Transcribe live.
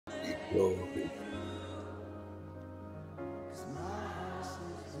Glory.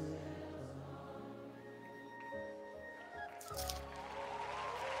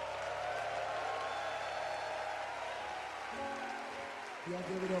 Y'all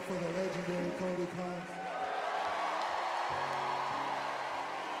give it up for the legendary Cody Carnes.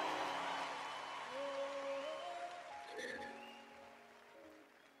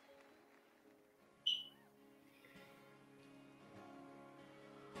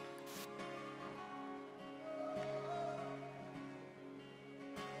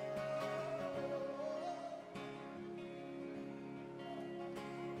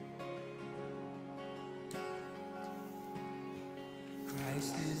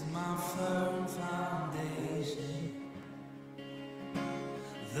 Christ is my firm foundation,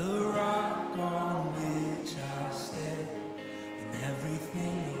 the rock on which I stand, and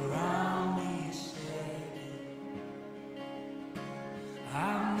everything around me is shaking.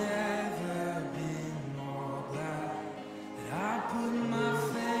 I've never been more glad that I put my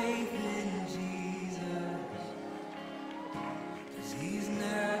faith in Jesus, 'cause he's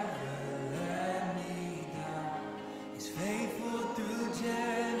never let me down. He's faithful through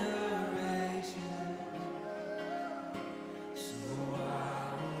generations. So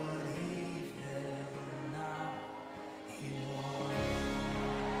why would he fail now? He won't.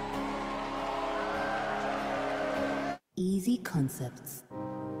 Easy Concepts.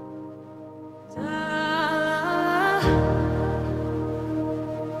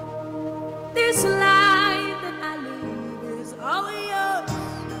 This life that I live is all yours.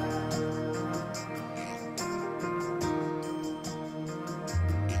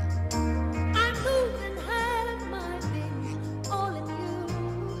 I move and have my being all in you.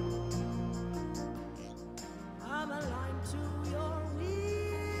 I'm aligned to your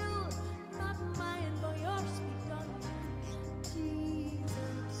will, not mine, but yours be done.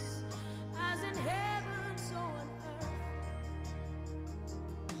 Jesus, as in heaven, so on earth.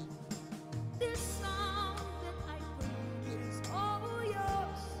 This song that I bring is all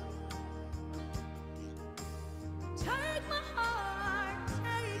yours. Take my heart,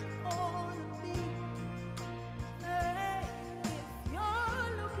 take all of me. Hey, if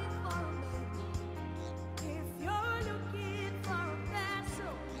you're looking for a man, if you're looking for a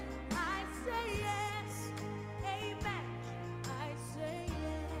vessel, I say yes, amen. I say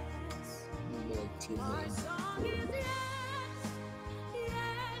yes. Mighty My man. song is yes,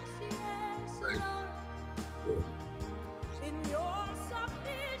 yes, yes, Lord. In your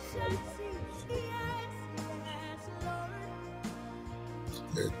sufficiency, yes, yes, Lord.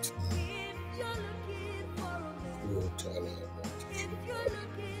 Let me If you're looking for a man, water if you're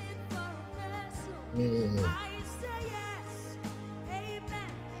looking for a vessel, I say yes,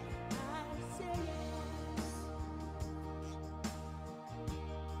 amen. I say yes.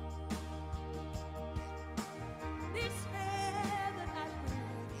 This air that I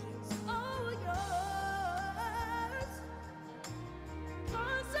breathe is all yours,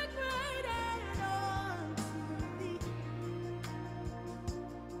 consecrated unto thee.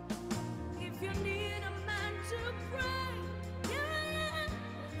 If you need a man to pray, here I am,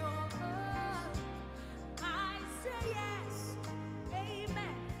 Lord. I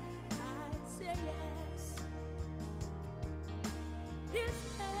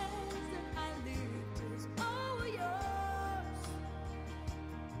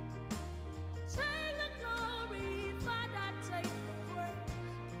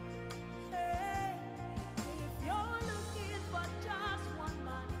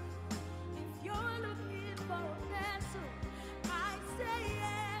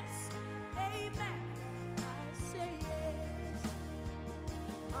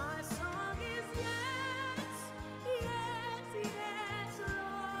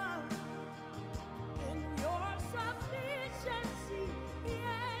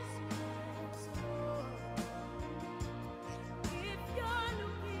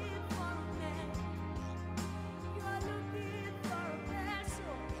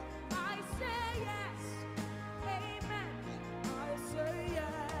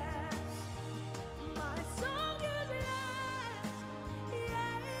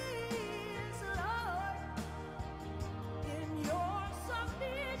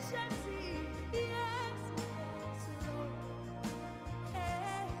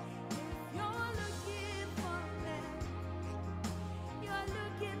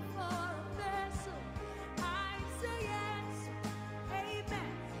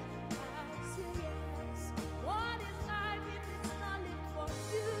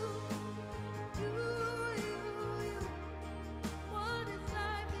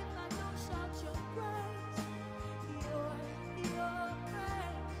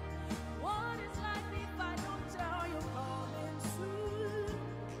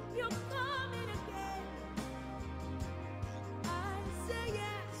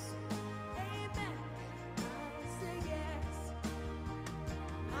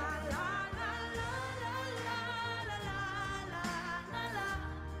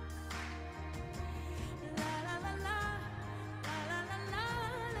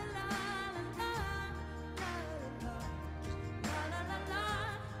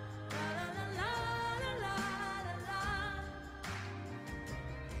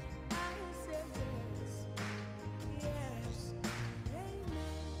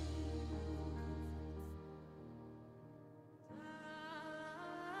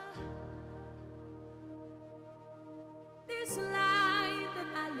This life that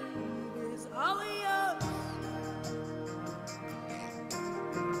I live is all yours.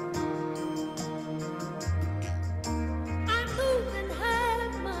 I move and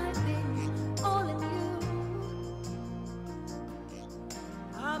have my being all in you.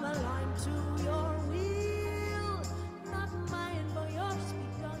 I'm aligned to your will, not mine, but yours be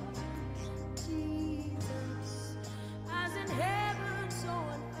done. Jesus, as in heaven, so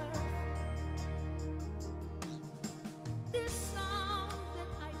on earth. This song that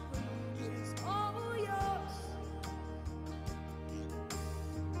I bring is all yours.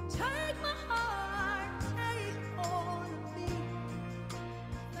 Take my heart, take all of me.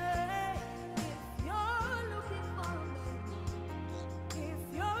 Hey, if you're looking for a man, if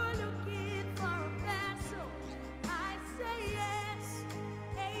you're looking for a vessel, I say yes,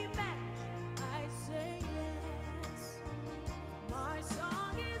 amen. I say yes. My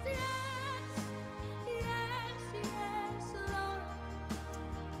song is yes, yes, yes, Lord.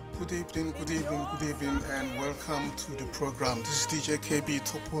 Good evening, and welcome to the program. This is DJ KB,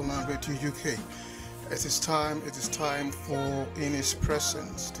 Top Online Radio UK. It is time for In His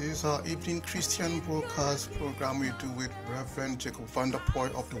Presence. This is our evening Christian broadcast program we do with Reverend Jacob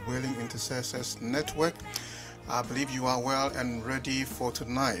Vanderpuije of the Wailing Intercessors Network. I believe you are well and ready for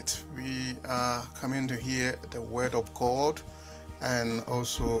tonight. We are coming to hear the Word of God, and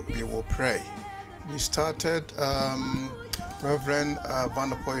also we will pray. We started, Reverend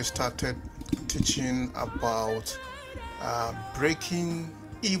Vanderpuije started teaching about breaking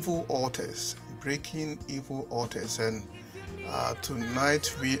evil altars, and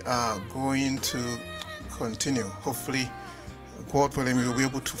tonight we are going to continue. Hopefully, God willing, we will be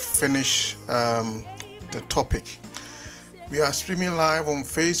able to finish the topic. We are streaming live on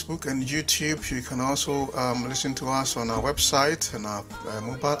Facebook and YouTube. You can also listen to us on our website and our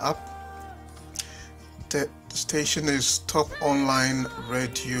mobile app. The station is Top Online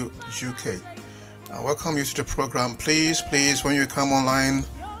Radio UK. I welcome you to the program. Please, when you come online,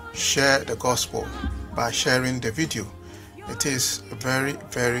 share the gospel by sharing the video. It is very,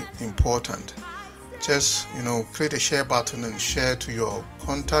 very important. Just, click the share button and share to your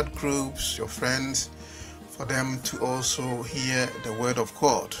contact groups, your friends, for them to also hear the word of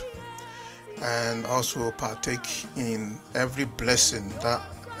God and also partake in every blessing that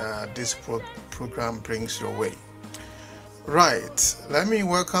this program brings your way. Right, let me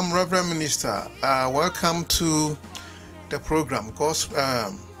welcome Reverend Minister. Welcome to the program,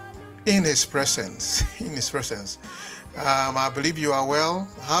 In His Presence. I believe you are well.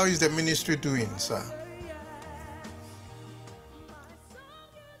 How is the ministry doing, sir?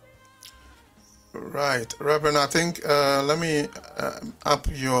 Right, Reverend, I think let me up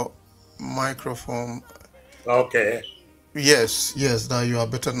your microphone. Okay. Yes, now you are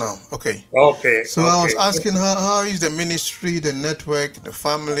better now. Okay. Okay. So I was asking how is the ministry, the network, the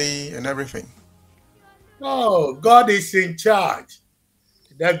family, and everything? Oh, God is in charge.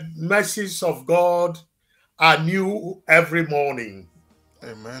 The mercies of God are new every morning.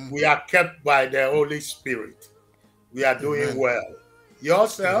 Amen. We are kept by the Holy Spirit. We are doing well.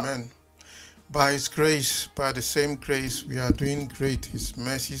 Yourself? Amen. By His grace, by the same grace, we are doing great. His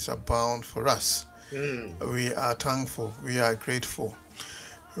mercies abound for us. We are thankful. We are grateful.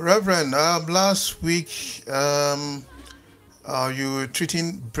 Reverend, last week you were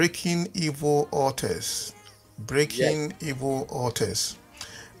treating breaking evil altars. Evil altars.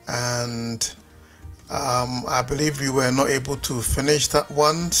 And I believe we were not able to finish that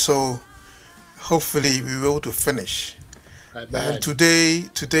one. So hopefully we will be able to finish. And today,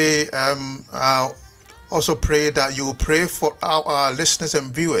 I'll also pray that you will pray for our listeners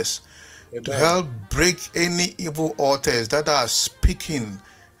and viewers. Amen. To help break any evil altars that are speaking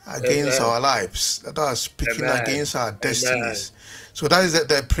against our lives, that are speaking against our destinies. So that is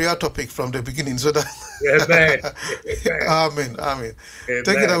the prayer topic from the beginning. So that Amen.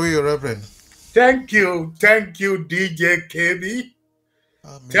 Take it away, Reverend. Thank you, DJ KB.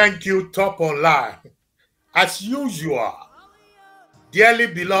 Amen. Thank you, Top Online. As usual, dearly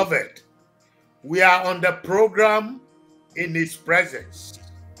beloved, we are on the program In His Presence.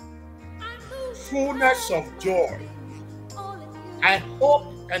 Fullness of joy. I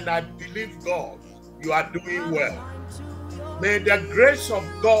hope and I believe, God, you are doing well. May the grace of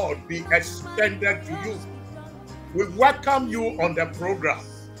God be extended to you. We welcome you on the program,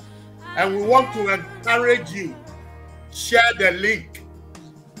 and we want to encourage you. Share the link,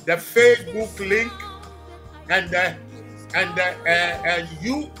 the Facebook link, and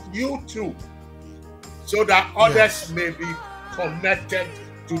YouTube, so that others may be connected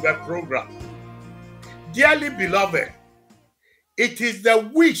to the program. Dearly beloved, It is the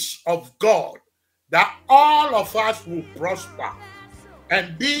wish of God that all of us will prosper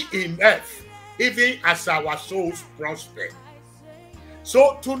and be in earth, even as our souls prosper.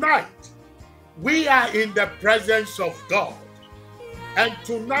 So tonight, we are in the presence of God. And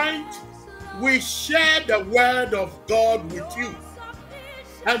tonight, we share the word of God with you.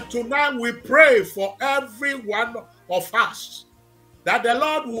 And tonight, we pray for every one of us that the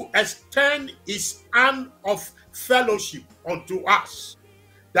Lord will extend his hand of fellowship unto us,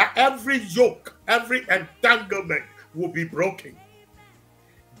 that every yoke, every entanglement will be broken.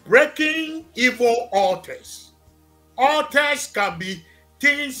 Breaking evil altars. Altars can be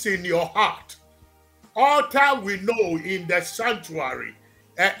things in your heart. Altar we know in the sanctuary,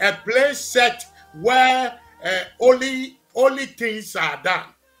 a place set where only things are done.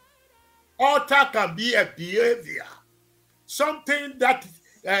 Altar can be a behavior, something that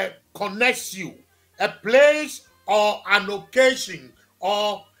connects you, a place or an occasion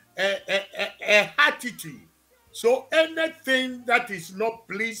or a attitude. So anything that is not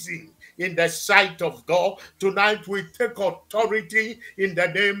pleasing in the sight of God, tonight we take authority in the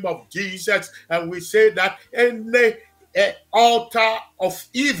name of Jesus and we say that any altar of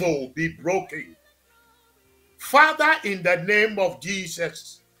evil be broken. Father, in the name of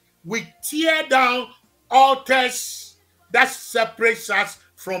Jesus, we tear down altars that separates us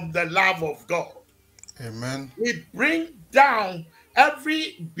from the love of God. Amen. We bring down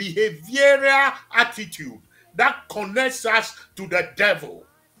every behavioral attitude that connects us to the devil.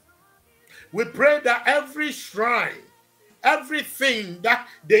 We pray that every shrine, everything that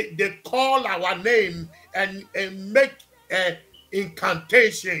they call our name and make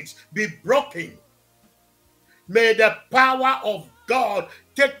incantations be broken. May the power of God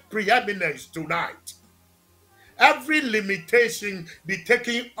take preeminence tonight. Every limitation be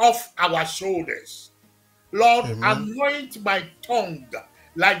taken off our shoulders. Lord, Amen. anoint my tongue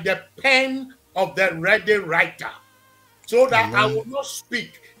like the pen of the ready writer, so that Amen. I will not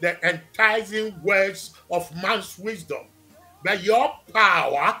speak the enticing words of man's wisdom, but your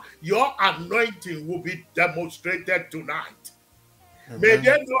power, your anointing will be demonstrated tonight. May Amen.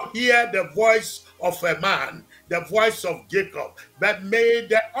 they not hear the voice of a man, the voice of Jacob, but may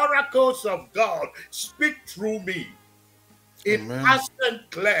the oracles of God speak through me in Amen.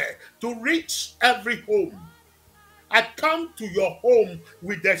 accent clear to reach every home. I come to your home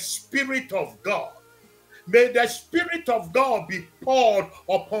with the Spirit of God. May the Spirit of God be poured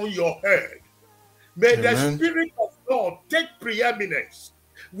upon your head. May the Amen. Spirit of God take preeminence.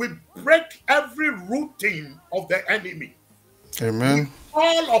 We break every rooting of the enemy. Amen. We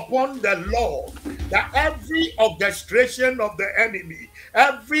call upon the Lord that every orchestration of the enemy,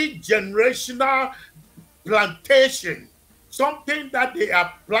 every generational plantation, something that they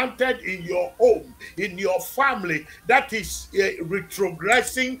have planted in your home, in your family, that is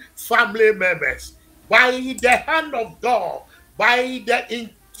retrogressing family members, by the hand of God, by the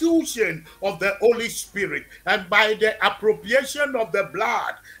infusion of the Holy Spirit, and by the appropriation of the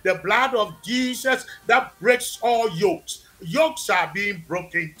blood of Jesus that breaks all yokes. Yokes are being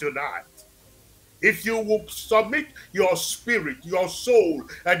broken tonight. If you will submit your spirit, your soul,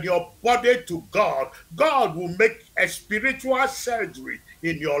 and your body to God, God will make a spiritual surgery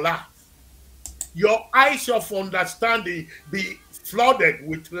in your life. Your eyes of understanding be flooded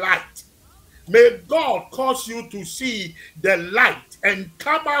with light. May God cause you to see the light and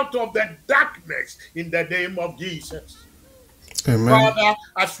come out of the darkness in the name of Jesus. Amen. Father,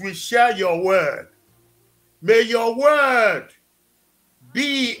 as we share your word, may your word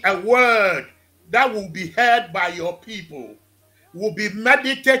be a word that will be heard by your people, will be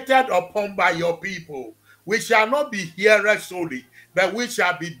meditated upon by your people. We shall not be hearers only, but we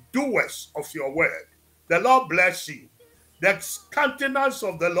shall be doers of your word. The Lord bless you. The countenance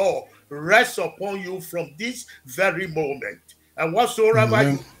of the Lord rests upon you from this very moment. And whatsoever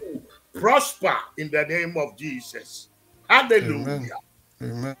Amen. you do, prosper in the name of Jesus. Hallelujah. Amen.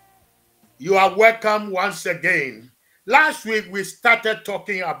 Amen. You are welcome once again. Last week, we started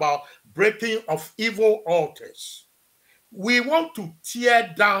talking about breaking of evil altars. We want to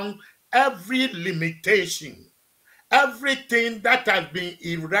tear down every limitation, everything that has been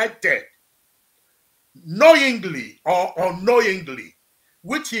erected knowingly or unknowingly,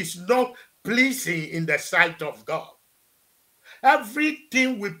 which is not pleasing in the sight of God.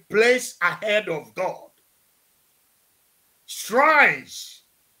 Everything we place ahead of God. Shrines,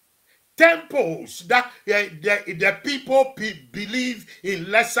 temples that the people believe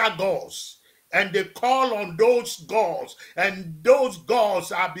in lesser gods, and they call on those gods, and those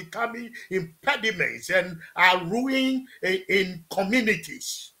gods are becoming impediments and are ruining in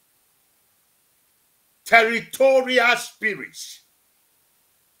communities. Territorial spirits,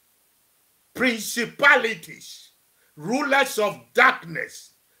 principalities, rulers of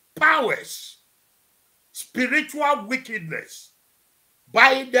darkness, powers, spiritual wickedness,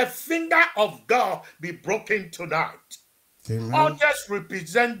 by the finger of God be broken tonight. Amen. Others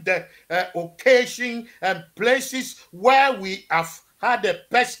represent the occasion and places where we have had a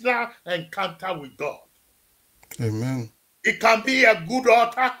personal encounter with God. Amen. It can be a good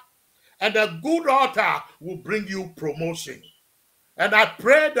altar, and a good altar will bring you promotion. And I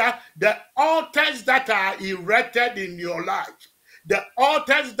pray that the altars that are erected in your life, the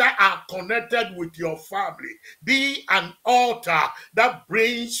altars that are connected with your family, be an altar that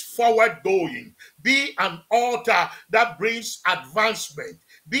brings forward going, be an altar that brings advancement,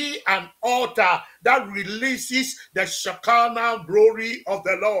 be an altar that releases the Shekinah glory of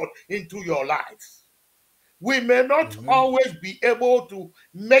the Lord into your life. We may not always be able to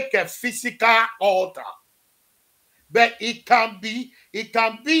make a physical altar, but it can be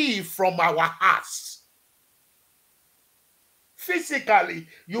from our hearts. Physically,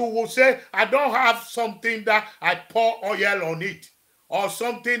 you will say, I don't have something that I pour oil on it, or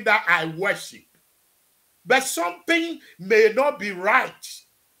something that I worship. But something may not be right,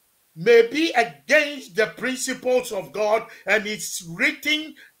 may be against the principles of God, and it's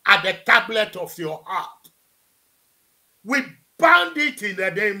written at the tablet of your heart. We bound it in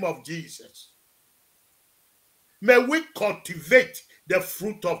the name of Jesus. May we cultivate the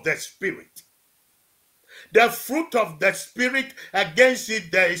fruit of the Spirit. The fruit of the Spirit, against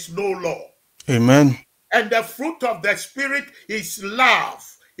it there is no law. Amen. And the fruit of the Spirit is love,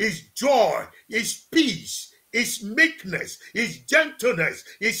 is joy, is peace, is meekness, is gentleness,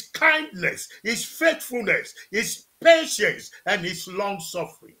 is kindness, is faithfulness, is patience, and is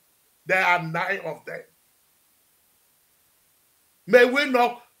long-suffering. There are 9 of them. May we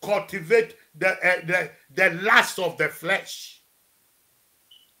not cultivate the lust of the flesh.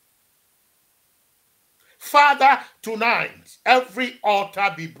 Father, tonight, every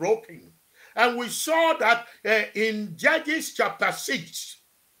altar be broken. And we saw that in Judges chapter 6,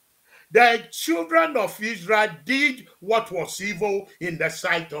 the children of Israel did what was evil in the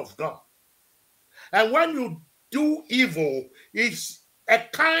sight of God. And when you do evil, it's a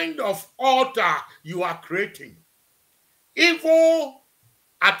kind of altar you are creating. Evil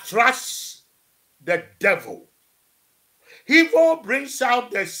attracts the devil. Evil brings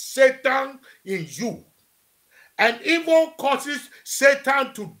out the Satan in you. And evil causes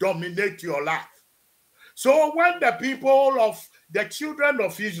Satan to dominate your life. So when the children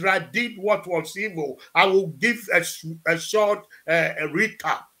of Israel did what was evil, I will give a short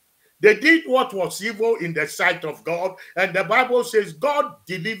recap. They did what was evil in the sight of God, and the Bible says God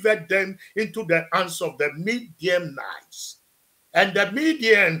delivered them into the hands of the Midianites. And the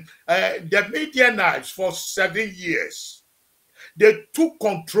Midianites for 7 years, they took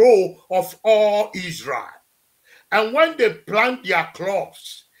control of all Israel. And when they plant their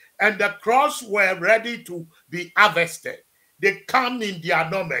crops, and the crops were ready to be harvested, they come in their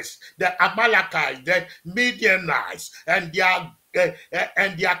numbers, the Amalekites, the Midianites, and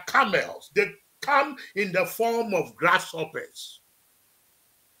their camels. They come in the form of grasshoppers,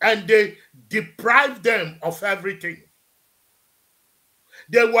 and they deprive them of everything.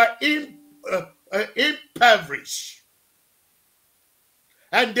 They were impoverished,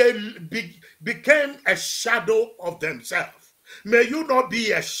 and they became a shadow of themselves. May you not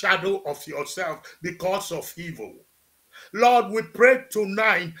be a shadow of yourself because of evil. Lord, we pray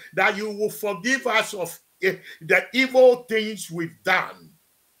tonight that you will forgive us of the evil things we've done,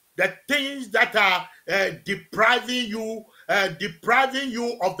 the things that are depriving you of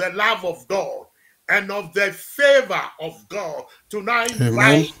the love of God and of the favor of God. Tonight, Amen.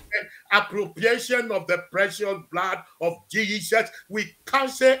 by the appropriation of the precious blood of Jesus, we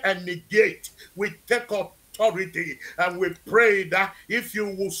cancel and negate, we take authority, and we pray that if you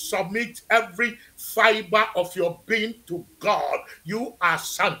will submit every fiber of your being to God, you are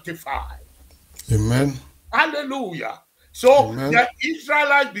sanctified. Amen. Hallelujah. So Amen. the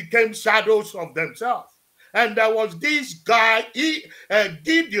Israelites became shadows of themselves. And there was this guy,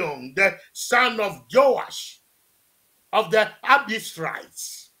 Gideon, the son of Joash, of the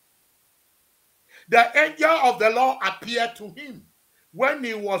Abishrites. The angel of the Lord appeared to him when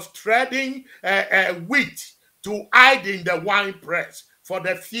he was treading wheat to hide in the winepress for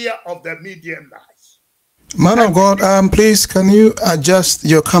the fear of the Midianites. Man of God, please, can you adjust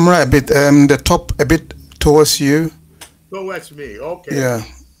your camera a bit, the top a bit towards you? Towards me, okay.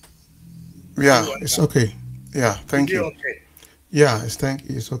 Yeah, it's okay. Yeah, thank you. Okay. Yeah, it's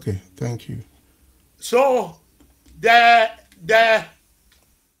okay. Thank you. So the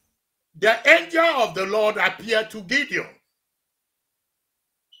angel of the Lord appeared to Gideon.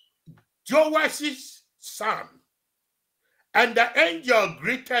 Joash's son. And the angel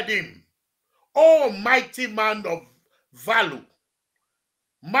greeted him, "O mighty man of value,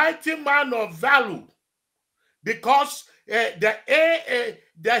 mighty man of value," because the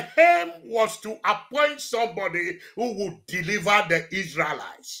aim was to appoint somebody who would deliver the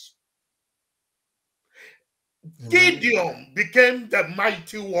Israelites. Amen. Gideon became the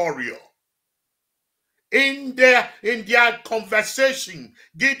mighty warrior. In their conversation,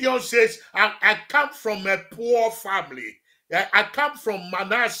 Gideon says, I come from a poor family. I come from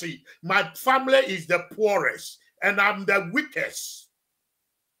Manasseh. My family is the poorest, and I'm the weakest.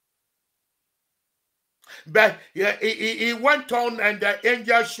 But he went on, and the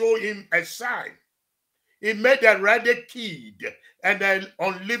angel showed him a sign. He made a ready kid and an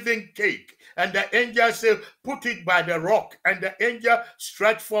unleavened cake. And the angel said, "Put it by the rock." And the angel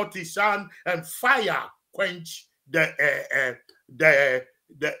stretched forth his hand, and fire quenched the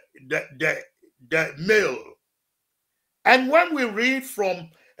meal. And when we read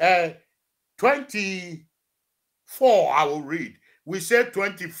from 24, I will read. We said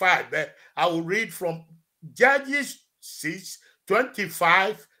 25, but I will read from Judges 6,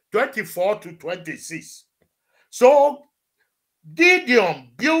 25, 24 to 26. So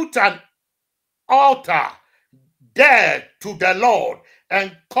Gideon built an altar there to the Lord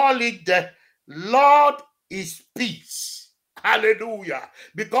and called it "The Lord is Peace." Hallelujah.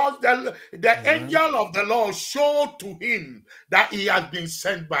 Because the angel of the Lord showed to him that he has been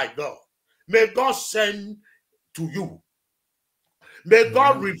sent by God. May God send to you. May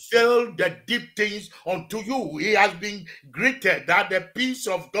God reveal the deep things unto you. He has been greeted that the peace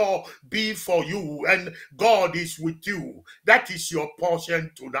of God be for you, and God is with you. That is your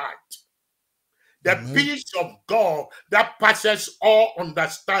portion tonight. The peace of God that passes all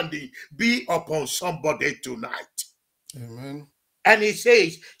understanding be upon somebody tonight. Amen. And he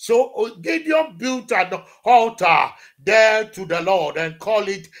says, so Gideon built an altar there to the Lord and called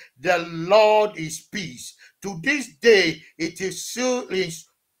it "The Lord is Peace." To this day, it is still his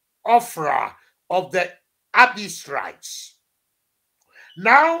offerer of the Abiezrites.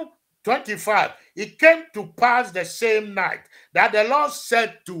 Now, 25, it came to pass the same night that the Lord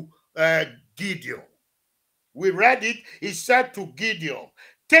said to Gideon, we read it, he said to Gideon,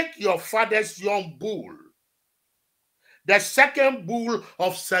 "Take your father's young bull, the second bull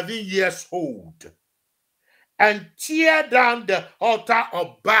of 7 years old, and tear down the altar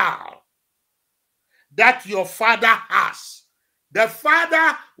of Baal that your father has." The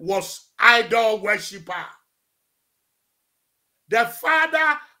father was idol worshiper. The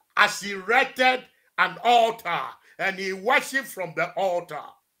father has erected an altar and he worshipped from the altar.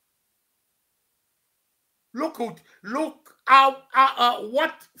 Look how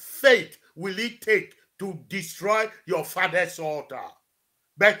what faith will it take to destroy your father's altar?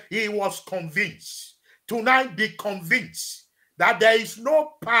 But he was convinced. Tonight, be convinced that there is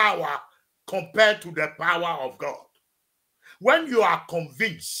no power compared to the power of God. When you are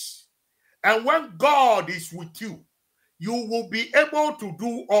convinced, and when God is with you, you will be able to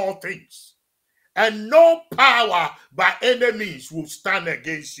do all things, and no power by any means will stand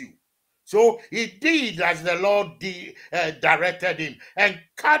against you. So he did as the Lord directed him, and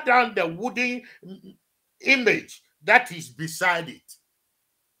cut down the wooden image that is beside it.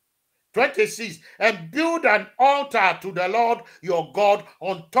 26, and build an altar to the Lord your God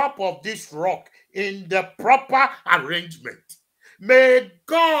on top of this rock in the proper arrangement. May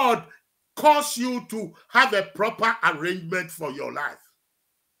God cause you to have a proper arrangement for your life.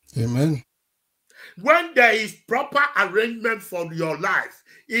 Amen. When there is proper arrangement for your life,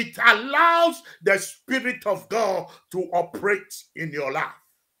 it allows the Spirit of God to operate in your life.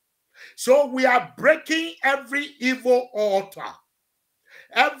 So we are breaking every evil altar,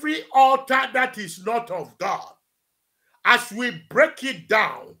 every altar that is not of God. As we break it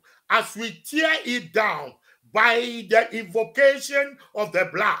down, as we tear it down by the invocation of the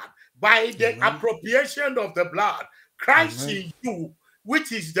blood, by the appropriation of the blood, Christ in you,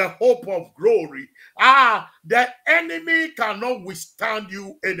 which is the hope of glory, the enemy cannot withstand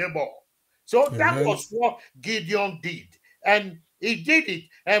you anymore. So that was what Gideon did. And he did it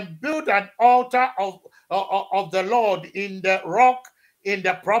and built an altar of the Lord in the rock in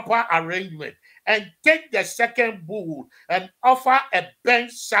the proper arrangement, and take the second bull and offer a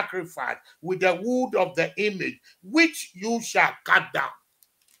burnt sacrifice with the wood of the image, which you shall cut down.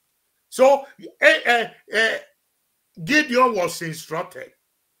 So Gideon was instructed,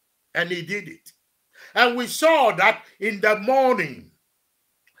 and he did it. And we saw that in the morning,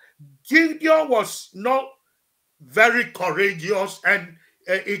 Gideon was not very courageous, and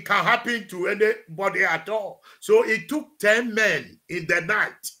it can happen to anybody at all. So it took 10 men in the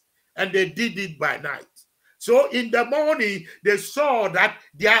night and they did it by night. So in the morning, they saw that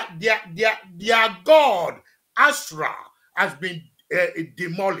their god, Asherah, has been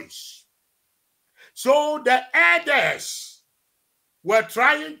demolished. So the elders were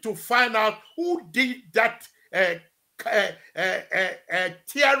trying to find out who did that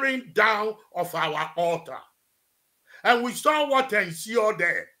tearing down of our altar. And we saw what ensued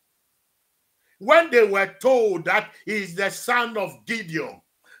there. When they were told that he is the son of Gideon,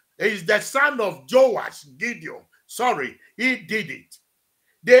 he is the son of Joash, Gideon, sorry, he did it.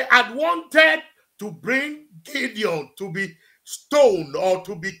 They had wanted to bring Gideon to be stoned or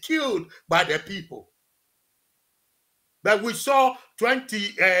to be killed by the people. But we saw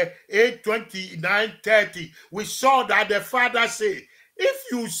 28, 29, 30. We saw that the father said, if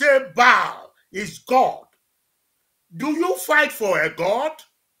you say Baal is God, do you fight for a God?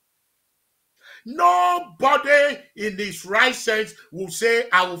 Nobody in his right sense will say,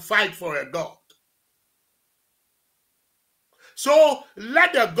 I will fight for a God. So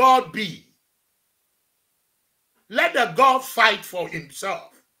let the God be. Let the God fight for himself.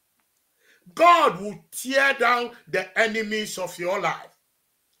 God will tear down the enemies of your life.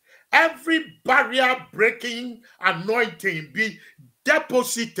 Every barrier breaking anointing be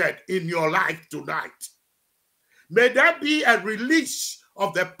deposited in your life tonight. May there be a release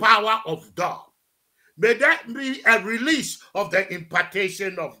of the power of God. May that be a release of the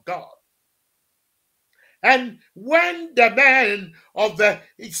impartation of God. And when the men of the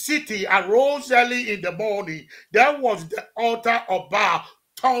city arose early in the morning, there was the altar of Baal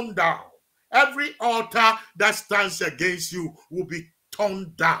torn down. Every altar that stands against you will be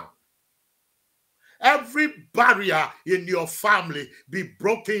torn down. Every barrier in your family be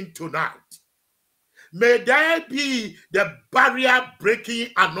broken tonight. May there be the barrier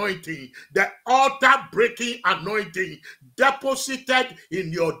breaking anointing, the altar breaking anointing deposited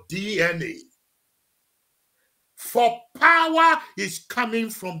in your DNA. For power is coming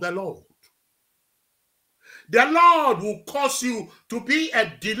from the Lord. The Lord will cause you to be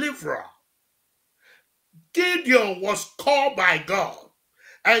a deliverer. Gideon was called by God,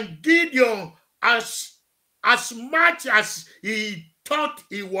 and Gideon, as much as he thought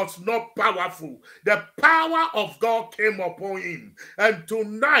he was not powerful, the power of God came upon him. And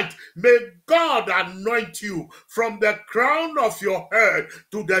tonight, may God anoint you from the crown of your head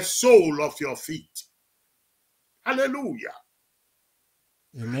to the sole of your feet. Hallelujah.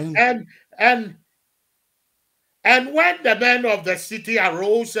 Amen. And when the men of the city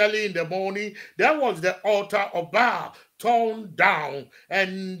arose early in the morning, there was the altar of Baal torn down,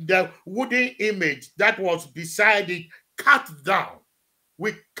 and the wooden image that was beside it cut down.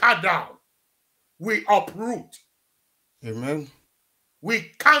 We cut down. We uproot. Amen.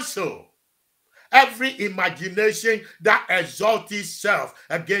 We cancel every imagination that exalts itself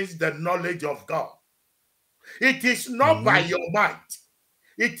against the knowledge of God. It is not by your might.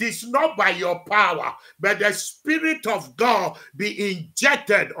 It is not by your power, but the Spirit of God be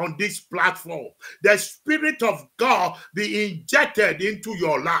injected on this platform. The Spirit of God be injected into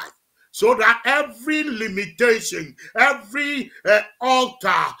your life, so that every limitation, every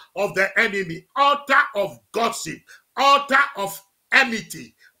altar of the enemy, altar of gossip, altar of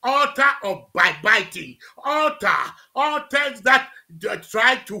enmity, altar of backbiting, altars that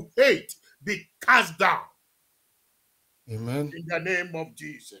try to hate, be cast down. Amen. In the name of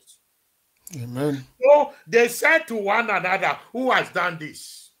Jesus. Amen. So they said to one another, who has done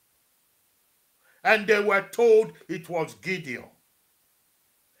this? And they were told it was Gideon.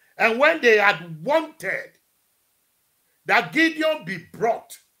 And when they had wanted that Gideon be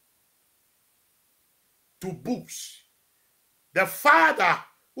brought to books, the father,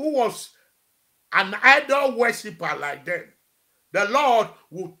 who was an idol worshiper like them, the Lord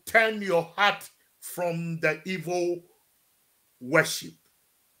will turn your heart from the evil worship.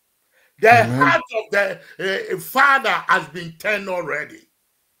 The heart of the father has been turned already.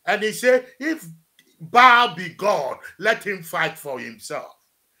 And he said, if Baal be God, let him fight for himself.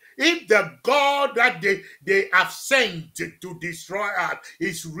 If the God that they have sent to destroy us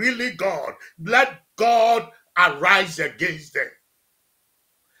is really God, let God arise against them.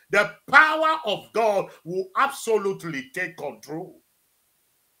 The power of God will absolutely take control.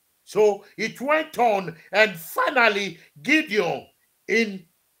 So it went on, and finally Gideon in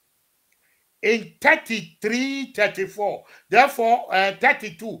 33, 34, therefore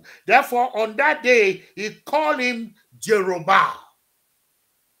 32, therefore on that day he called him Jerubbaal.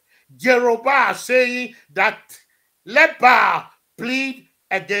 Jerubbaal, saying that let Baal plead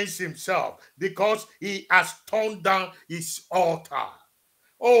against himself because he has torn down his altar.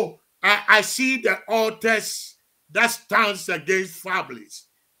 Oh, I see the altars that stands against families.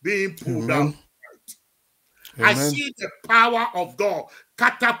 being pulled Amen. out. I Amen. see the power of God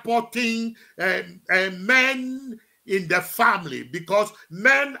catapulting men in the family, because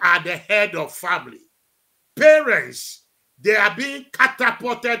men are the head of family. Parents, they are being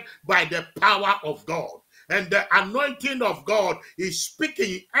catapulted by the power of God. And the anointing of God is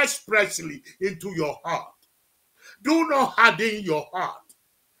speaking expressly into your heart. Do not harden your heart.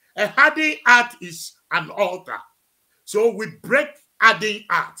 A hardened heart is an altar. So we break hardened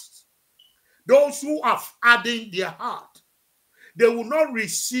hearts. Those who have hardened their heart, they will not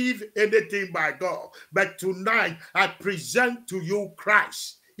receive anything by God. But tonight, I present to you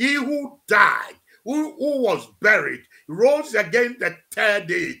Christ, he who died, who was buried, rose again the third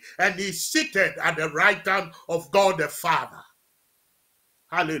day, and is seated at the right hand of God the Father.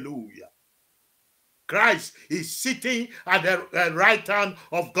 Hallelujah. Christ is sitting at the right hand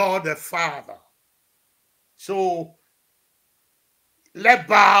of God the Father. So let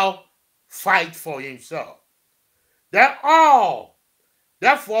Baal fight for himself. Therefore,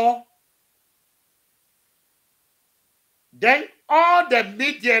 then all the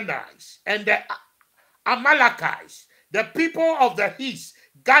Midianites and the Amalekites, the people of the east,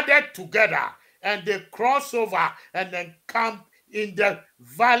 gathered together, and they crossed over and encamped in the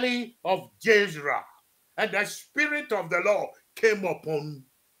valley of Jezreel. And the Spirit of the Lord came upon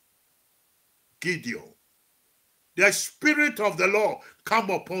Gideon. The Spirit of the Lord come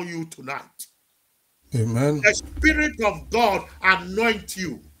upon you tonight. Amen. The Spirit of God anoint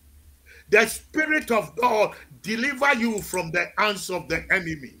you. The Spirit of God deliver you from the hands of the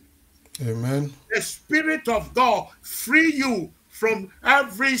enemy. Amen. The Spirit of God free you from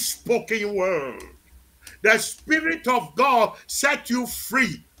every spoken word. The Spirit of God set you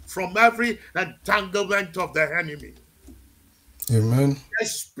free from every entanglement of the enemy. Amen. The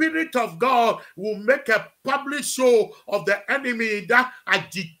Spirit of God will make a public show of the enemy that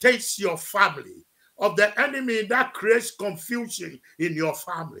agitates your family, of the enemy that creates confusion in your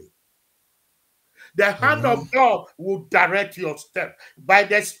family. The hand Amen. of God will direct your step. By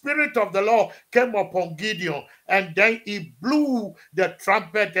the Spirit of the Lord came upon Gideon, and then he blew the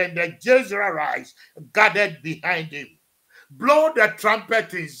trumpet, and the Jezreelites gathered behind him. Blow the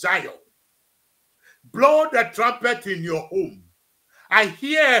trumpet in Zion. Blow the trumpet in your home. I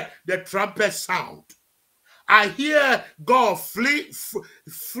hear the trumpet sound. I hear God freeing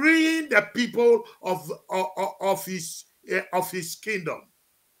the people of his kingdom.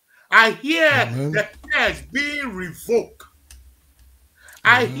 I hear Amen. the curse being revoked.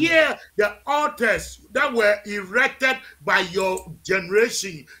 I hear the altars that were erected by your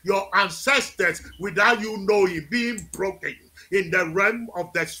generation, your ancestors, without you knowing, being broken. In the realm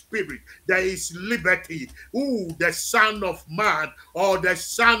of the spirit, there is liberty. Who the Son of Man or the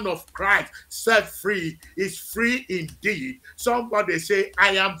Son of Christ set free is free indeed. Somebody say,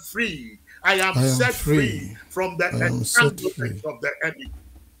 I am free. I am I am set free free. from the I am set entanglement free. of the enemy.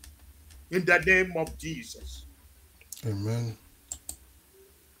 In the name of Jesus. Amen.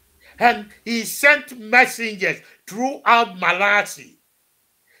 And he sent messengers throughout Manasseh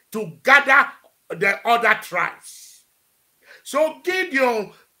to gather the other tribes. So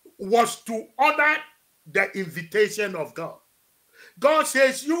Gideon was to honor the invitation of God. God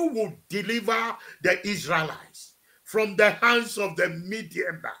says, you will deliver the Israelites from the hands of the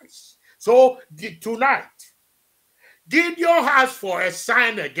Midianites. So tonight, Gideon asked for a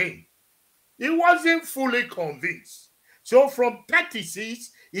sign again. He wasn't fully convinced. So from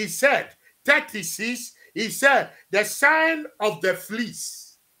 36, he said, the sign of the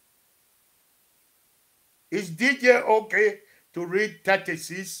fleece. Is DJ okay to read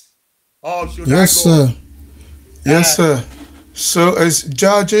 36? Or should Yes, I go? sir. Yes, sir. So it's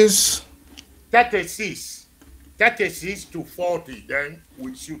Judges 36 to 40, then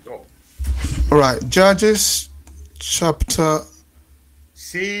we shoot off. All right, Judges chapter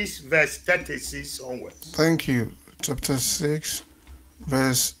 6 verse 36 onwards. Thank you. Chapter 6,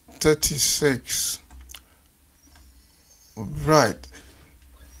 verse 36. Right.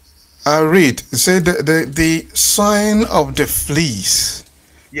 I read. It said the sign of the fleece.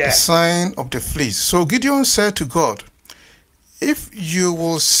 Yeah. The sign of the fleece. So Gideon said to God, if you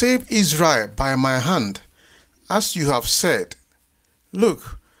will save Israel by my hand, as you have said,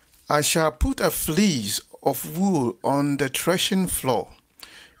 look, I shall put a fleece of wool on the threshing floor.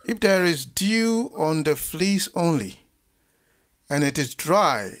 If there is dew on the fleece only, and it is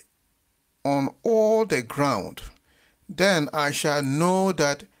dry on all the ground, then I shall know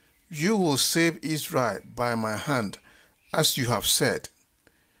that you will save Israel by my hand, as you have said.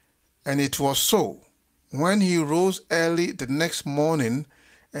 And it was so. When he rose early the next morning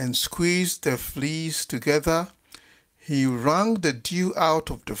and squeezed the fleece together, He wrung the dew out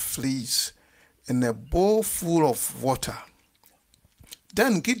of the fleece in a bowl full of water.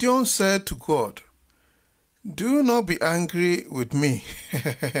 Then Gideon said to God, "Do not be angry with me,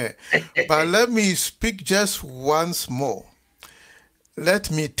 but let me speak just once more.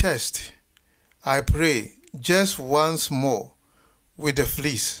 Let me test, I pray, just once more with the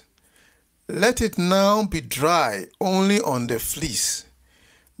fleece. Let it now be dry only on the fleece,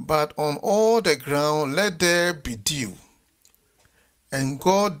 but on all the ground let there be dew." And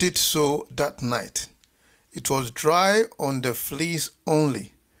God did so that night. It was dry on the fleece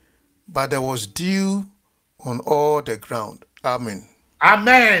only, but there was dew on all the ground. Amen.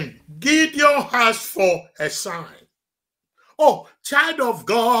 Amen. Gideon asked for a sign. Oh, child of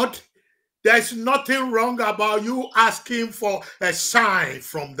God, there's nothing wrong about you asking for a sign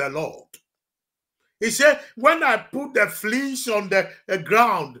from the Lord. He said, when I put the fleece on the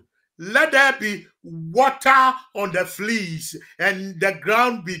ground, let there be water on the fleece and the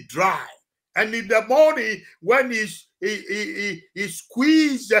ground be dry. And in the morning, when he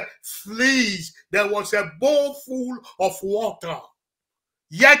squeezed the fleece, there was a bowl full of water.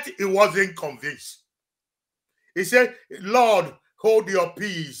 Yet he wasn't convinced. He said, Lord, hold your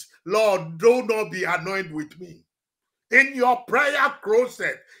peace. Lord, do not be annoyed with me. In your prayer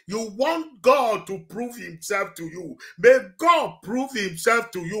closet, you want God to prove himself to you. May God prove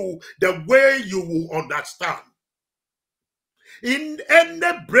himself to you the way you will understand. In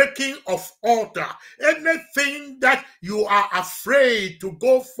any breaking of altar, anything that you are afraid to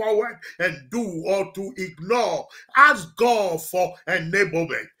go forward and do or to ignore, ask God for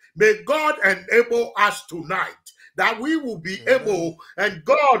enablement. May God enable us tonight that we will be able, and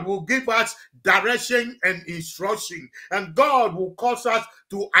God will give us direction and instruction, and God will cause us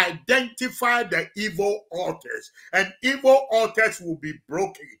to identify the evil altars, and evil altars will be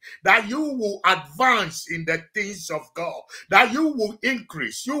broken, that you will advance in the things of God, that you will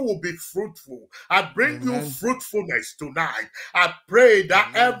increase, you will be fruitful. I bring you fruitfulness tonight. I pray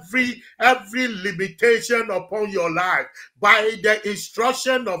that every limitation upon your life, by the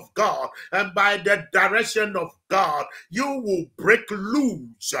instruction of God and by the direction of God, you will break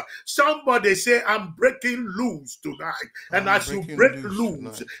loose. Somebody say, I'm breaking loose tonight. And as you break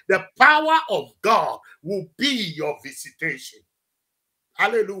loose, the power of God will be your visitation.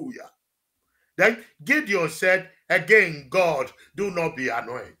 Hallelujah. Then Gideon said, again, God, do not be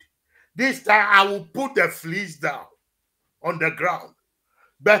annoyed. This time I will put the fleece down on the ground,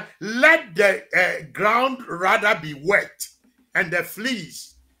 but let the ground rather be wet and the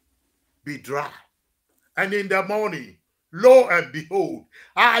fleece be dry. And in the morning, lo and behold,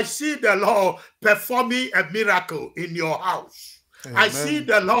 I see the Lord performing a miracle in your house. Amen. I see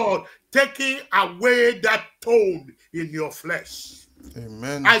the Lord taking away that tone in your flesh.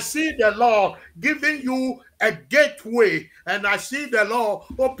 Amen. I see the Lord giving you a gateway, and I see the Lord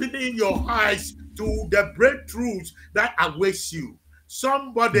opening your eyes to the breakthroughs that awaits you.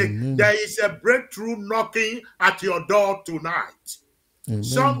 Somebody, there is a breakthrough knocking at your door tonight. Amen.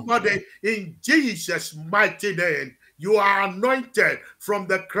 Somebody, in Jesus' mighty name, you are anointed from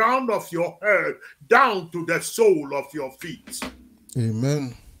the crown of your head down to the sole of your feet.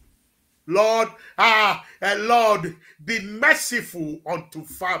 Amen. Lord, Lord, be merciful unto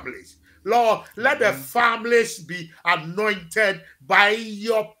families. Lord, let the families be anointed by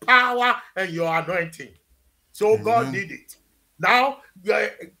your power and your anointing. So God did it. Now,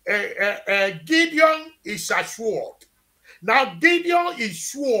 Gideon is assured. Now, Gideon is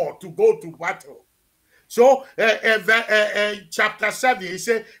sure to go to battle. So, chapter 7, he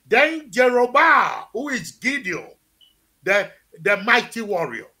said, then Jerubbaal, who is Gideon, the mighty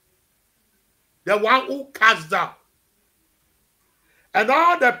warrior, the one who cast down, and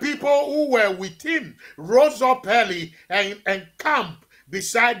all the people who were with him rose up early and camped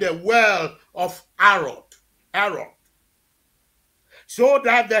beside the well of Aaron, so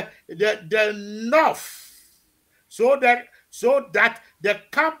that the north, so that the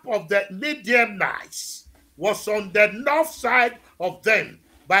camp of the Midianites was on the north side of them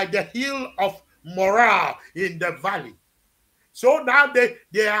by the hill of Morah in the valley. So now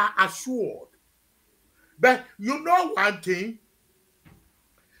they are assured. But you know one thing,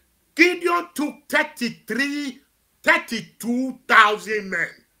 Gideon took 32,000 men.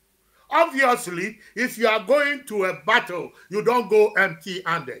 Obviously, if you are going to a battle, you don't go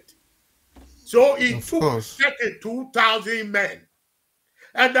empty-handed. So he took 32,000 men.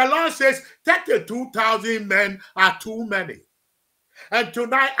 And the Lord says, 32,000 men are too many. And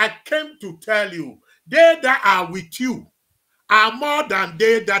tonight I came to tell you, they that are with you are more than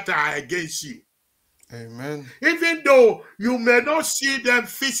they that are against you. Amen. Even though you may not see them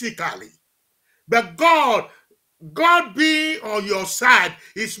physically, but God God being on your side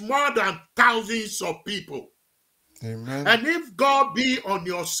is more than thousands of people. Amen. And if God be on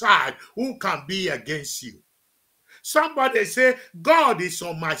your side, who can be against you? Somebody say, God is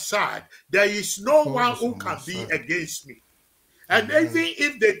on my side. There is no God one is who on my can be side. against me. And Amen. even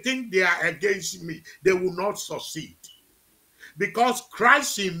if they think they are against me, they will not succeed. Because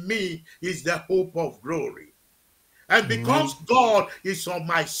Christ in me is the hope of glory. And because God is on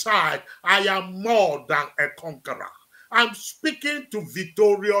my side, I am more than a conqueror. I'm speaking to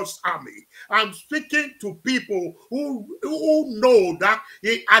victorious army. I'm speaking to people who know that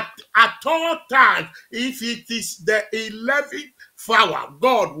at all times, if it is the 11th hour,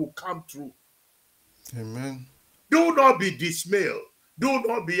 God will come through. Amen. Do not be dismayed. Do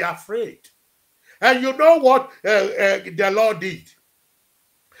not be afraid. And you know what the Lord did?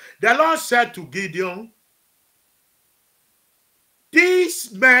 The Lord said to Gideon,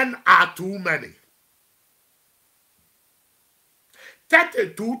 these men are too many.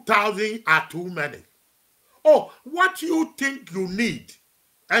 32,000 are too many. Oh, what you think you need,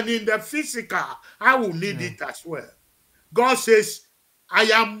 and in the physical, I will need it as well. God says, I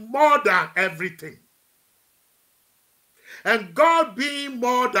am more than everything. And God being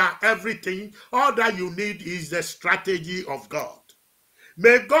more than everything, all that you need is the strategy of God.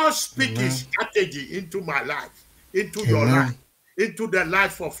 May God speak his strategy into my life, into your life, into the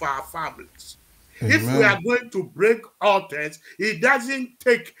life of our families. If we are going to break altars, it doesn't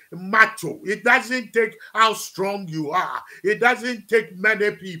take macho. It doesn't take how strong you are. It doesn't take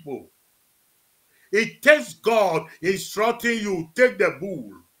many people. It takes God instructing you, take the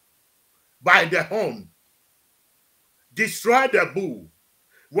bull by the horn. Destroy the bull.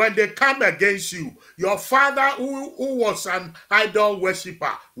 When they come against you, your father who was an idol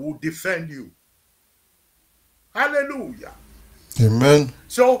worshiper will defend you. Hallelujah. Amen.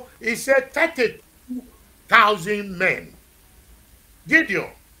 So he said 32,000 men. Gideon,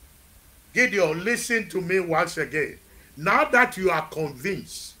 listen to me once again. Now that you are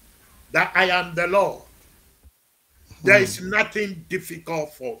convinced that I am the Lord, there is nothing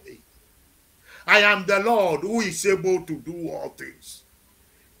difficult for me. I am the Lord who is able to do all things.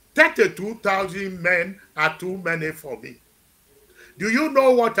 32,000 men are too many for me. Do you know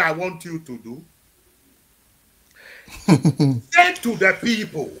what I want you to do? Say to the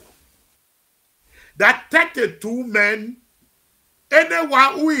people that 32 men,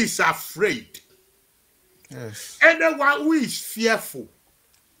 anyone who is afraid, anyone who is fearful,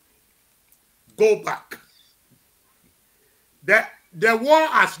 go back. The war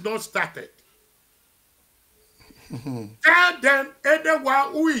has not started. Tell them,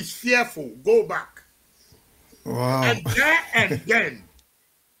 anyone who is fearful, go back. Wow. And there and then,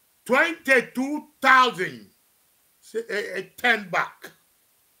 22,000 turn back.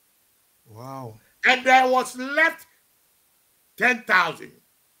 Wow. And there was left 10,000.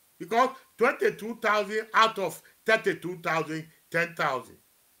 Because 22,000 out of 32,000, 10,000.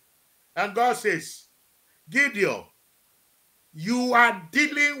 And God says, Gideon, you are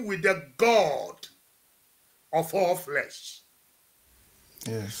dealing with the God of all flesh.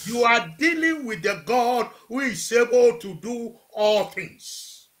 Yes. You are dealing with the God who is able to do all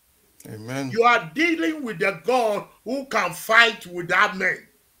things. Amen. You are dealing with the God who can fight without men.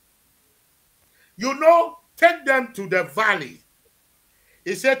 You know, take them to the valley.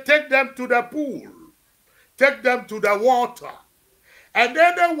 He said, take them to the pool. Take them to the water. And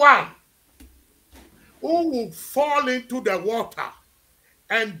anyone who will fall into the water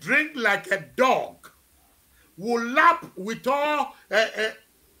and drink like a dog will lap with all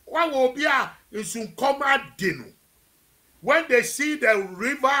what will be a dinu. When they see the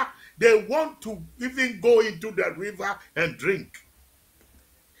river, they want to even go into the river and drink.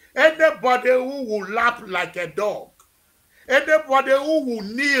 Anybody who will lap like a dog, anybody who will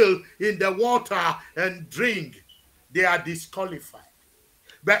kneel in the water and drink, they are disqualified.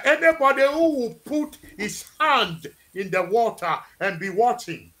 But anybody who will put his hand in the water and be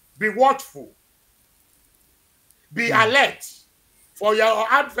watching, be watchful, be alert, for your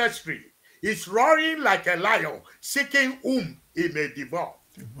adversary is roaring like a lion, seeking whom he may devour.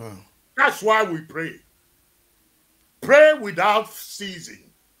 Wow. That's why we pray. Pray without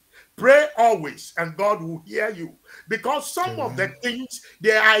ceasing. Pray always, and God will hear you. Because some of the things,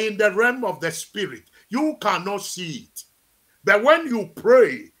 they are in the realm of the spirit. You cannot see it. But when you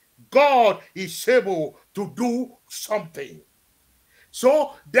pray, God is able to do something.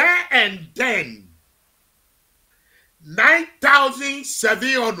 So there and then,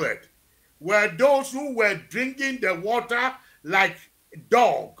 9,700 were those who were drinking the water like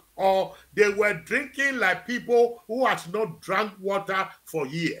dog, or they were drinking like people who has not drank water for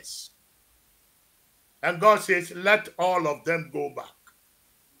years. And God says, let all of them go back.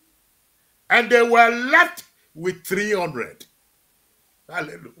 And they were left with 300.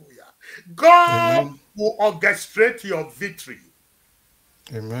 Hallelujah. God Amen. will orchestrate your victory.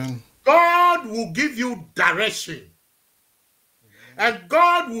 Amen. God will give you direction. And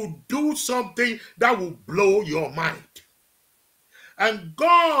God will do something that will blow your mind. And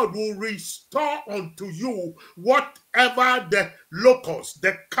God will restore unto you whatever the locust,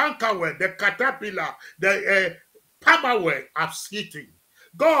 the cankerworm, the caterpillar, the palmerworm has eaten.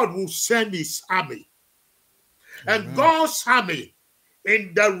 God will send his army. And God's army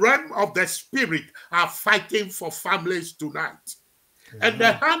in the realm of the spirit are fighting for families tonight. And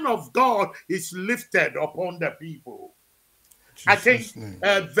the hand of God is lifted upon the people. I think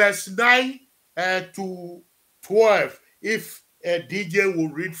verse 9 to 12, if DJ will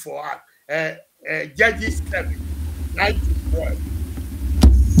read for us, Judges 7, 9 to 12.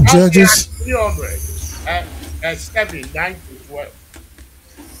 Judges. 300, 7, 9 to 12.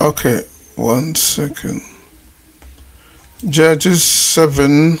 Okay, 1 second. Judges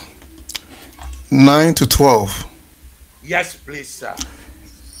 7, 9 to 12. Yes, please, sir.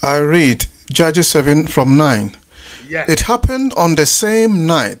 I read Judges 7 from 9. Yes. It happened on the same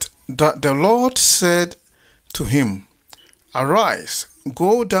night that the Lord said to him, Arise,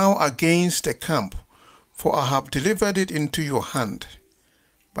 go down against the camp, for I have delivered it into your hand.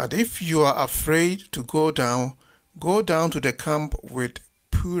 But if you are afraid to go down to the camp with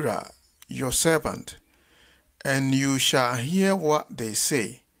Purah, your servant, and you shall hear what they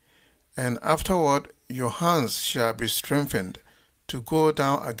say, and afterward your hands shall be strengthened to go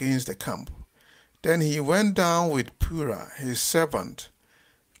down against the camp. Then he went down with Purah, his servant,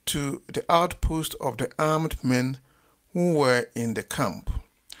 to the outpost of the armed men who were in the camp.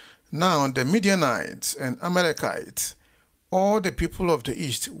 Now the Midianites and Amalekites, all the people of the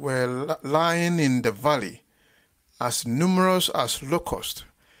east, were lying in the valley, as numerous as locusts,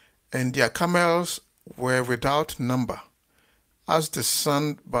 and their camels were without number, as the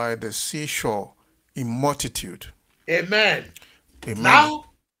sand by the seashore in multitude. Amen. Amen.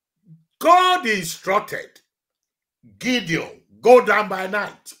 Now, God instructed Gideon, go down by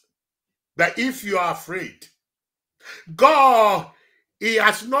night. But if you are afraid, God, he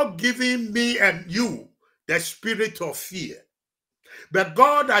has not given me and you the spirit of fear. But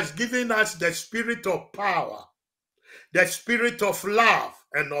God has given us the spirit of power, the spirit of love,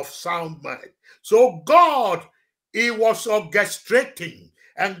 and of sound mind. So God, he was orchestrating.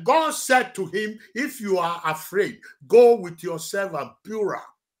 And God said to him, if you are afraid, go with your servant Purah.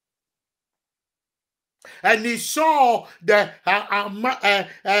 And he saw the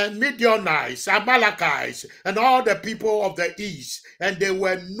Midianites, Amalekites, and all the people of the east, and they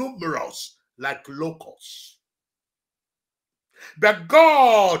were numerous like locusts. But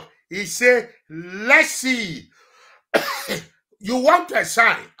God, he said, let's see. You want a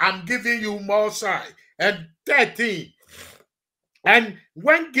sign? I'm giving you more sign. And 13. And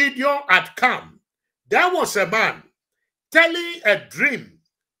when Gideon had come, there was a man telling a dream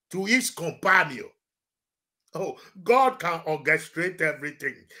to his companion. Oh, God can orchestrate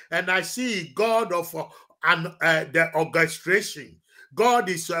everything. And I see God of the orchestration. God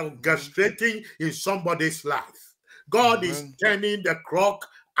is orchestrating in somebody's life. God is turning the clock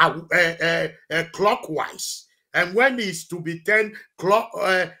clockwise. And when it's to be turned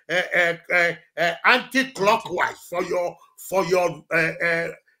anti-clockwise for your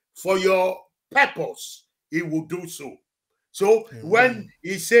purpose, he will do so. So when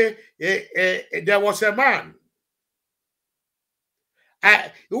he said there was a man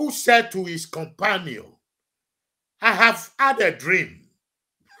who said to his companion, I have had a dream.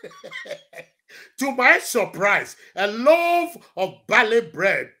 To my surprise, a loaf of barley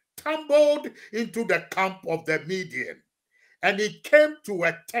bread tumbled into the camp of the Midian, and it came to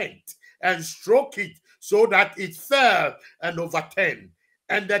a tent and struck it so that it fell and overturned,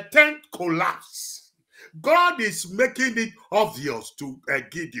 and the tent collapsed. God is making it obvious to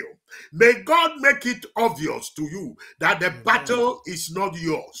Gideon. May God make it obvious to you that the battle is not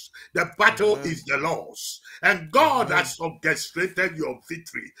yours. The battle is the Lord's. And God has orchestrated your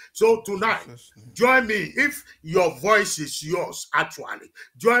victory. So tonight, join me. If your voice is yours, actually,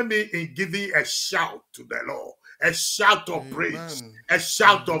 join me in giving a shout to the Lord. A shout of praise, a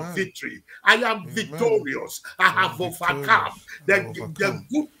shout of victory. I am victorious. I have overcome. The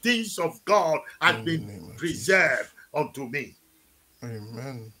good things of God have been preserved unto me.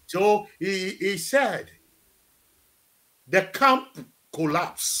 Amen. So he said, the camp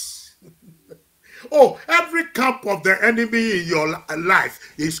collapsed. Oh, every camp of the enemy in your life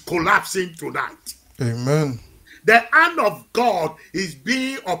is collapsing tonight. Amen. The hand of God is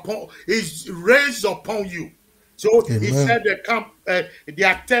raised upon you. So he said the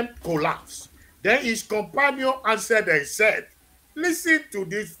attempt collapsed. Then his companion answered and said, listen to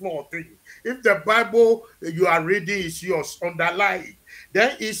this 4 things. If the Bible you are reading is yours, underline it.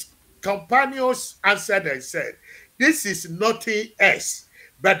 Then his companions answered and said, this is nothing else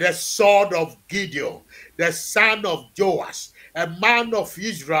but the sword of Gideon, the son of Joash, a man of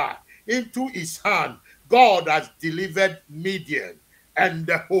Israel. Into his hand God has delivered Midian and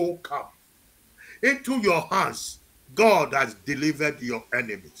the whole camp. Into your hands God has delivered your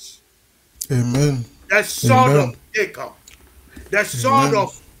enemies. Amen. The sword of Jacob, the sword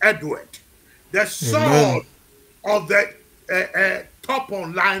of Edward, the sword of the top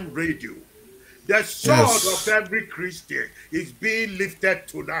online radio, the sword of every Christian is being lifted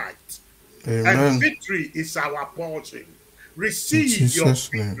tonight. And victory is our portion. Receive your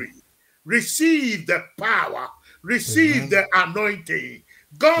victory. Receive the power. Receive the anointing.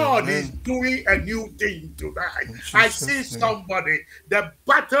 God is doing a new thing tonight. I see somebody, the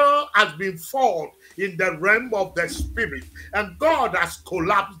battle has been fought in the realm of the spirit, and God has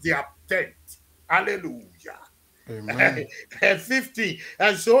collapsed their tent. Hallelujah. Amen. 50.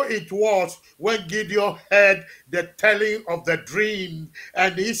 And so it was when Gideon heard the telling of the dream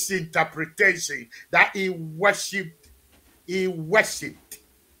and his interpretation that he worshipped.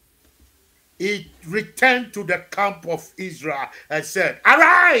 He returned to the camp of Israel and said,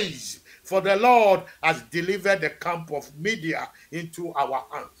 arise, for the Lord has delivered the camp of Midian into our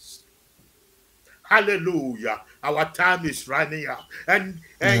hands. Hallelujah. Our time is running out. And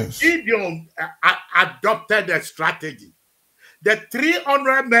Gideon adopted a strategy. The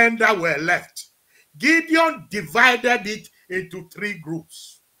 300 men that were left, Gideon divided it into 3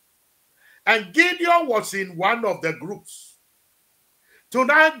 groups. And Gideon was in one of the groups.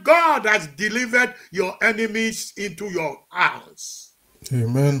 Tonight, God has delivered your enemies into your hands.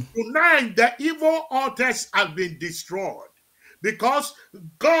 Amen. Tonight, the evil altars have been destroyed because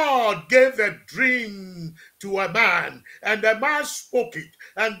God gave a dream to a man, and the man spoke it,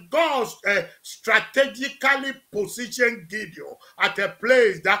 and God strategically positioned Gideon at a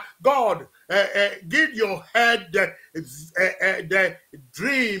place that God, Gideon heard the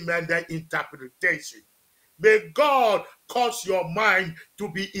dream and the interpretation. May God cause your mind to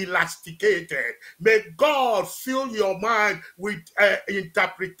be elasticated. May God fill your mind with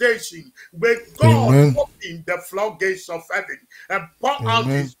interpretation. May God open the floodgates of heaven and pour out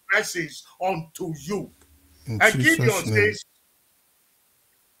his blessings onto you. And Gideon says,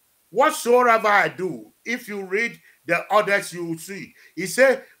 whatsoever I do, if you read the others, you will see. He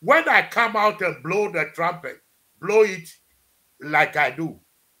said, when I come out and blow the trumpet, blow it like I do.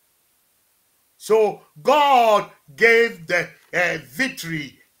 So God gave the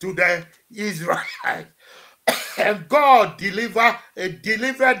victory to the Israelites, and God delivered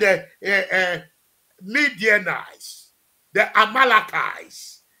the Midianites, the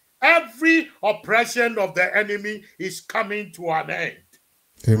Amalekites. Every oppression of the enemy is coming to an end.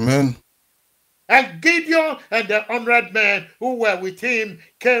 Amen. And Gideon and the 100 men who were with him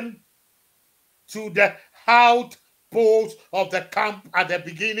came to the outpost of the camp at the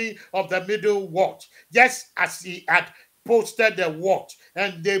beginning of the middle watch, just as he had posted the watch,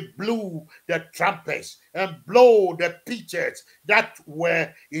 and they blew the trumpets and blow the pitchers that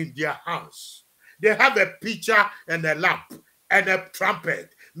were in their hands. They have a pitcher and a lamp and a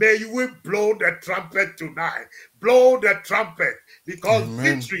trumpet. May you blow the trumpet tonight. Blow the trumpet, because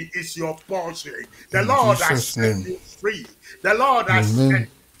victory is your portion. The Lord has set you free. The Lord has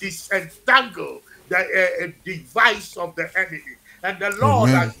disentangled the device of the enemy, and the Lord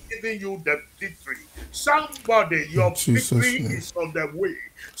has given you the victory. Somebody, your victory is on the way.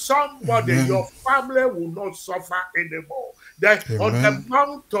 Somebody, your family will not suffer anymore. On the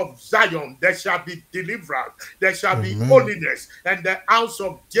Mount of Zion, there shall be deliverance, there shall be holiness, and the house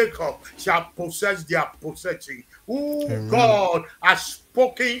of Jacob shall possess their possession. Who God has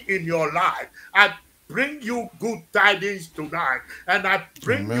spoken in your life. I bring you good tidings tonight, and I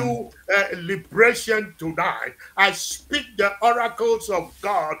bring you liberation tonight. I speak the oracles of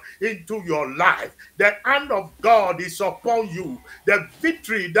God into your life. The hand of God is upon you. The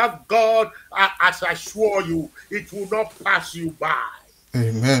victory that God has assured you, it will not pass you by.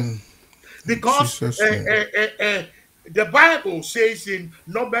 Amen. Because the Bible says in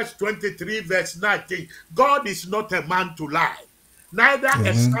Numbers 23 verse 19, God is not a man to lie, neither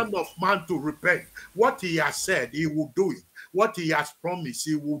a son of man to repent. What he has said, he will do it. What he has promised,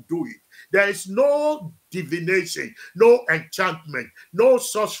 he will do it. There is no divination, no enchantment, no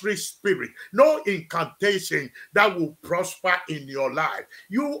sorcery spirit, no incantation that will prosper in your life.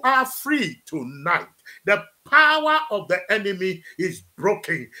 You are free tonight. The power of the enemy is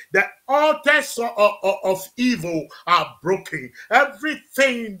broken. The altars of evil are broken.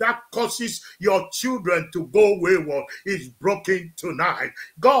 Everything that causes your children to go wayward is broken tonight.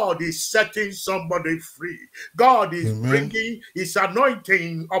 God is setting somebody free. God is bringing his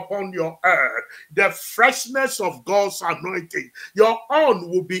anointing upon your earth. The freshness of God's anointing. Your horn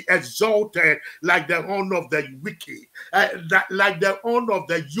will be exalted like the horn of the wicked, like the horn of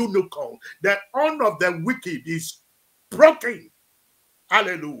the unicorn. The horn of the wicked is broken.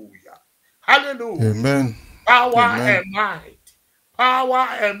 Hallelujah. Hallelujah. Amen. Power Amen. and might. Power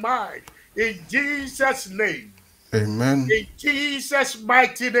and might. In Jesus' name. Amen. In Jesus'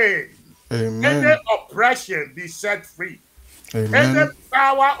 mighty name. Amen. Any oppression be set free. Amen. Any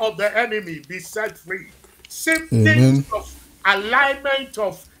power of the enemy be set free. Symptoms Amen. of alignment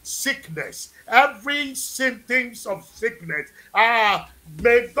of sickness. Every symptoms of sickness.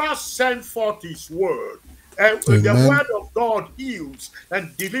 May God send forth his word. The word of God heals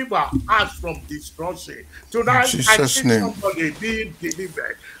and delivers us from destruction. Tonight, I see somebody being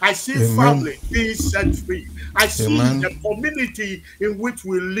delivered. I see family being set free. I see the community in which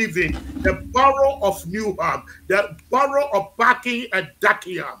we live in, the borough of Newham, the borough of Backing and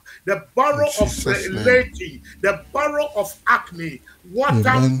Dakiam, the borough of Lady, the borough of Acme,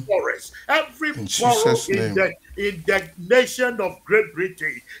 Water Forest, every borough in the nation of Great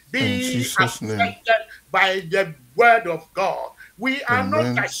Britain being affected by the word of God. We are not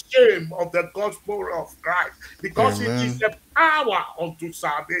ashamed of the gospel of Christ because it is the power unto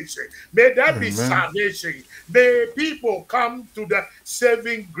salvation. May there be salvation. May people come to the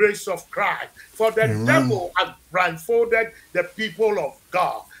saving grace of Christ. For the devil has blindfolded the people of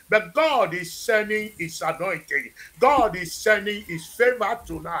God. But God is sending his anointing. God is sending his favor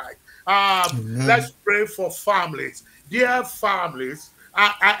tonight. Let's pray for families. Dear families,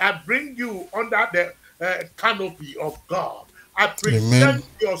 I bring you under the canopy of God. I present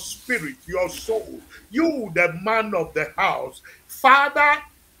your spirit, your soul, you, the man of the house. Father,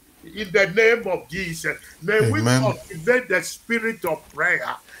 in the name of Jesus, may we cultivate the spirit of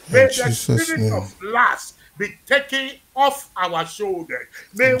prayer. May the spirit of lust be taken off our shoulders.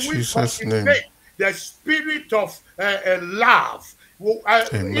 May we cultivate the spirit of love.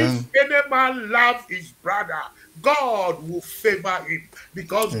 If any man love his brother, God will favor him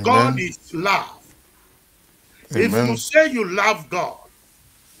because God is love. If you say you love God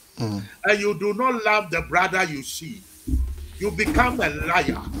and you do not love the brother you see, you become a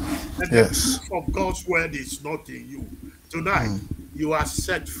liar. And the proof of God's word is not in you. Tonight, you are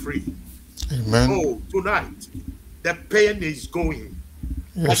set free. Amen. Oh, tonight, the pain is going.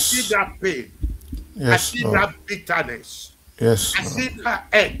 I see that pain. I see that bitterness. I see that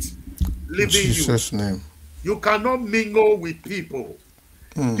hate leaving you. Jesus' name. You cannot mingle with people.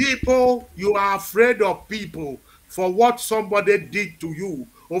 People, you are afraid of people for what somebody did to you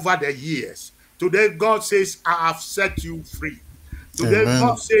over the years. Today, God says, I have set you free. Today,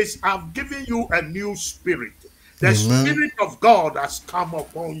 God says, I've given you a new spirit. The spirit of God has come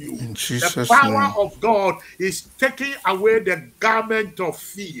upon you. The power of God is taking away the garment of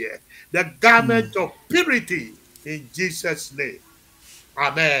fear, the garment of purity in Jesus' name.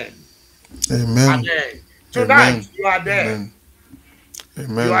 Amen. Amen. Amen. Tonight, you are there.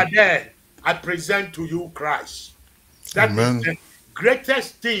 Amen. You are there. I present to you Christ. That is the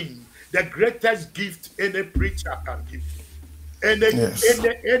greatest thing, the greatest gift any preacher can give you.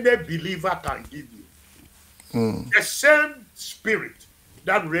 Any believer can give you. The same spirit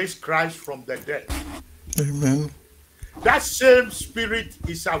that raised Christ from the dead. Amen. That same spirit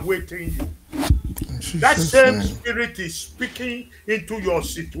is awaiting you. That same spirit is speaking into your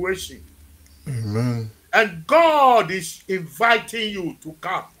situation. Amen. And God is inviting you to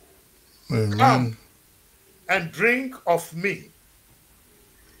come. Amen. Come and drink of me.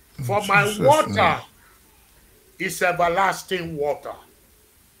 For my water is everlasting water.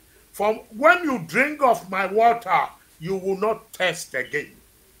 For when you drink of my water, you will not thirst again.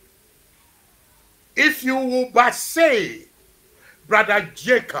 If you will but say, Brother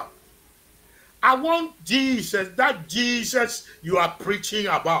Jacob, I want Jesus, that Jesus you are preaching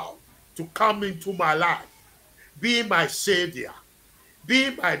about, to come into my life, be my savior, be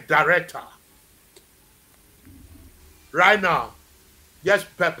my director. Right now, just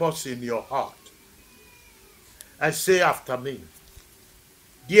purpose in your heart and say after me,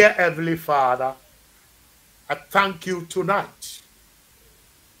 Dear Heavenly Father, I thank you tonight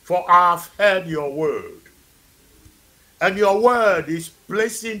for I've heard your word. And your word is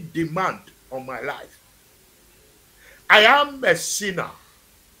placing demand on my life. I am a sinner.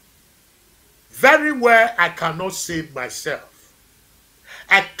 Very well, I cannot save myself.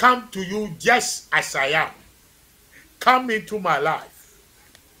 I come to you just as I am. come into my life.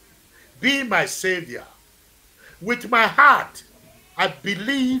 Be my Savior. With my heart, I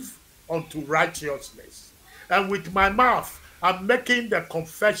believe unto righteousness. And with my mouth, I'm making the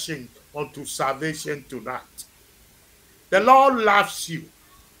confession unto salvation tonight. The Lord loves you.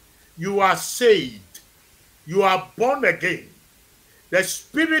 You are saved. You are born again. The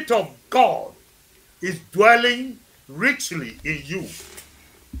Spirit of God is dwelling richly in you.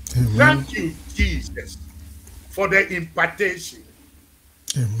 Amen. Thank you, Jesus, for the impartation.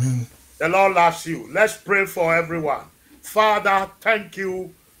 Amen. The Lord loves you. Let's pray for everyone. Father, thank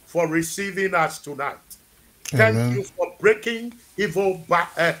you for receiving us tonight. Thank Amen. you for breaking evil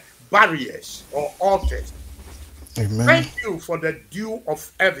barriers or altars. Amen. Thank you for the dew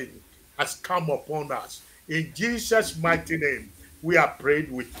of heaven has come upon us. In Jesus' mighty name, we are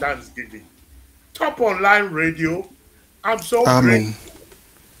prayed with thanksgiving. Top Online Radio, I'm so Amen. grateful.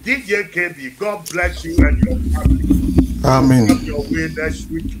 DJ KB, God bless you and your family. Amen. Come your way next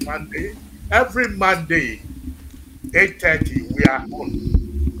week, Monday. Every Monday, 8:30, we are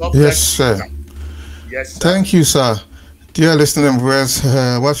on. God Yes, bless you. sir. Yes, sir. Thank you, sir. Dear listening viewers,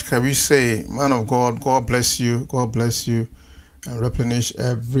 what can we say? Man of God, God bless you. God bless you. And replenish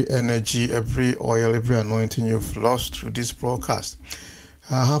every energy, every oil, every anointing you've lost through this broadcast.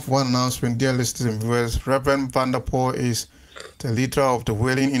 I have one announcement, dear listeners and viewers. Reverend Vanderpuije is the leader of the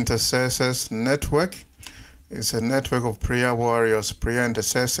Willing Intercessors Network. It's a network of prayer warriors, prayer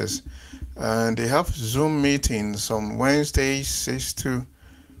intercessors. And they have Zoom meetings on Wednesdays, 7 to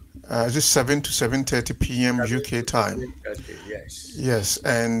 7:30 p.m. UK time. Yes. Yes,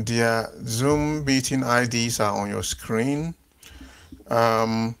 and their Zoom meeting IDs are on your screen.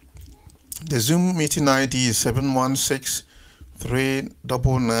 The Zoom meeting ID is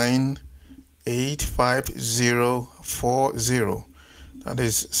 716-399-85040. That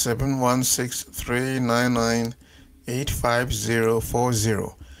is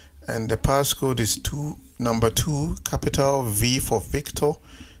 716-399-85040. And the passcode is number 2, capital V for Victor,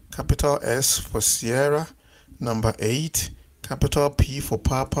 capital S for Sierra, number 8, capital P for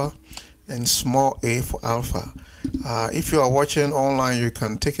Papa, and small a for Alpha. If you are watching online, you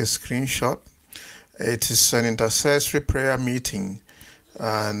can take a screenshot. It is an intercessory prayer meeting,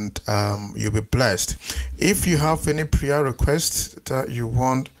 and you'll be blessed. If you have any prayer requests that you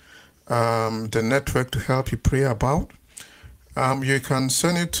want the network to help you pray about, you can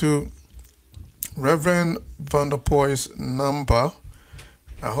send it to Reverend Vanderpuije's number.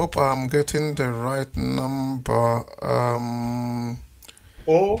 I hope I'm getting the right number.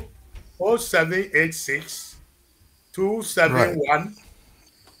 0786 271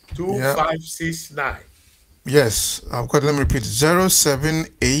 2569. Yes, I've got. Let me repeat: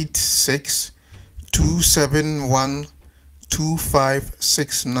 0786 271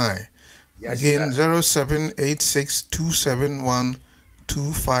 2569. Yes, Again, sir. 0786 271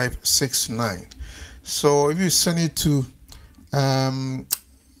 2569. So if you send it to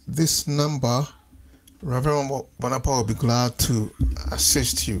this number, Reverend Vanderpuije will be glad to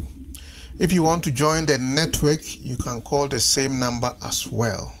assist you. If you want to join the network, you can call the same number as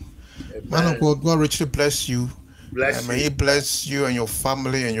well. Amen. Man of God, God richly bless you. Bless May you. He bless you and your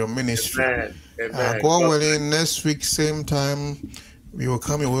family and your ministry. Amen. Amen. God willing, next week, same time, we will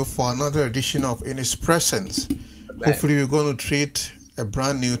come your way for another edition of In His Presence. Amen. Hopefully, we're going to treat a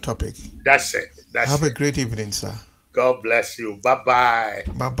brand new topic. That's it. Have a great evening, sir. God bless you. Bye-bye.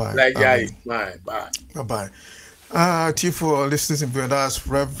 Bye-bye. Pleasure is mine. Bye. Bye-bye. To you for listeners and viewers,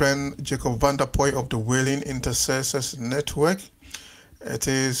 Reverend Jacob Vanderpuije of the Willing Intercessors Network. It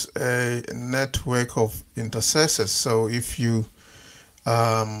is a network of intercessors. So if you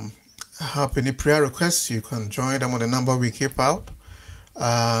have any prayer requests, you can join them on the number we keep out.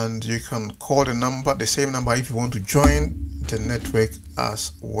 And you can call the same number if you want to join the network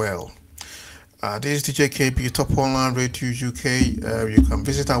as well. This is DJ KB, Top Online Radio UK. You can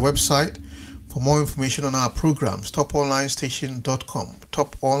visit our website for more information on our programs, toponlinestation.com,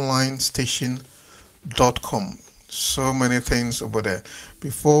 toponlinestation.com. So many things over there.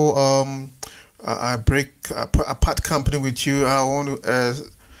 Before I break apart company with you, I want to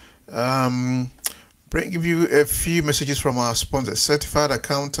give you a few messages from our sponsors, Certified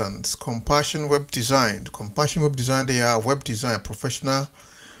Accountants, Compassion Web Design. Compassion Web Design, they are web design, professional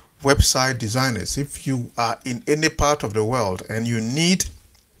website designers. If you are in any part of the world and you need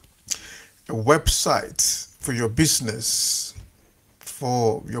a website for your business,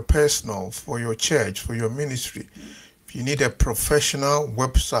 for your personal, for your church, for your ministry, if you need a professional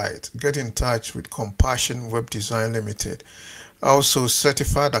website, get in touch with Compassion Web Design Limited. Also,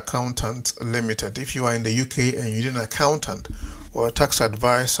 Certified Accountant Limited. If you are in the UK and you need an accountant or a tax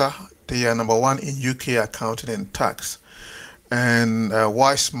advisor, They are number one in UK accounting and tax. And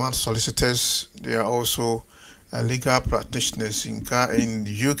Wise Smart Solicitors, they are also legal practitioners in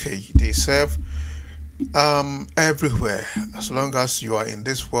the UK. They serve everywhere. As long as you are in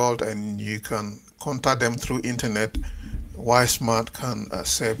this world and you can contact them through internet, Wise Smart can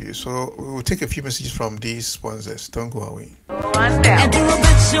serve you. So we will take a few messages from these sponsors. Don't go away.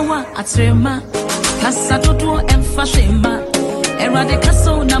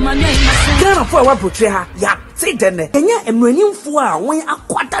 Ghana for our butcher, ya say then, Kenya emrenim for when a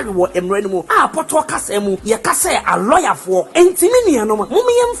quarter war emrenimu, Poto Casemu, Yakase, a lawyer for Entiminiano,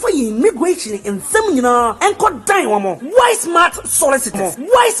 Mumium for immigration in seminar and could die one more. Why smart solicitors?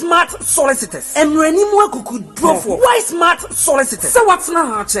 Why smart solicitors? Emrenimu could draw for. Why smart solicitors? So what's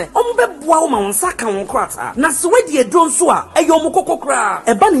now, Ombe Bwama Saka on Krata, Naswedi Dronsua, a Yomokokra,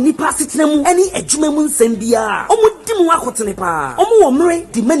 a Banini Passitnemu, any Ejumemun Sembia, Omudimu Akotenipa, Omu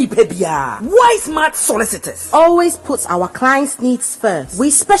the many pebia. Why smart solicitors? Always puts our clients' needs first. We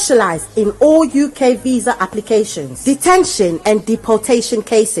specialize in all UK visa applications, detention and deportation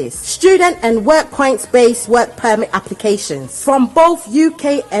cases, student and work points-based work permit applications from both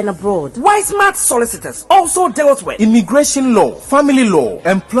UK and abroad. Why smart solicitors also dealt with immigration law, family law,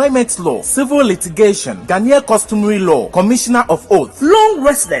 employment law, civil litigation, Ghanaian customary law, commissioner of oath, long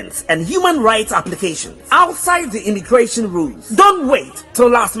residence and human rights applications outside the immigration rules. Don't wait till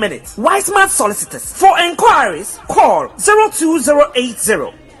last minute. Why smart solicitors? For inquiries, call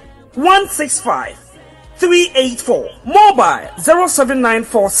 02080 165 384, mobile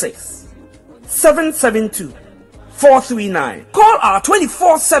 07946 772 439. Call our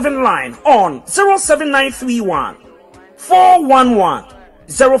 24/7 line on 07931 411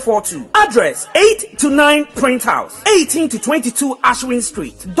 042. Address 8 to 9 Print House, 18 to 22 Ashwin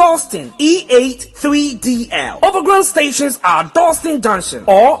Street, Dalston, E8 3DL. Overground stations are Dalston Junction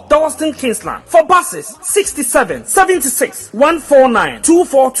or Dalston Kingsland. For buses, 67 76 149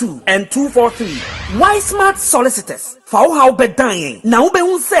 242 and 243. Why smart solicitors? For how be dying. Now be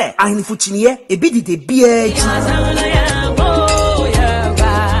unse. Ahinifuchinie ebidi de bie.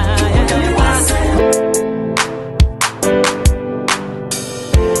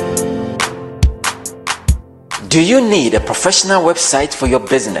 Do you need a professional website for your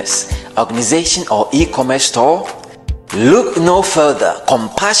business, organization, or e-commerce store? Look no further.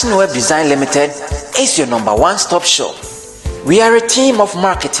 Compassion Web Design Limited is your number one stop shop. We are a team of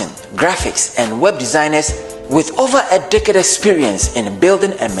marketing, graphics, and web designers with over a decade experience in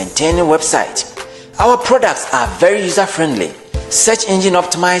building and maintaining websites. Our products are very user-friendly, search engine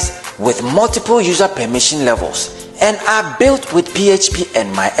optimized with multiple user permission levels, and are built with PHP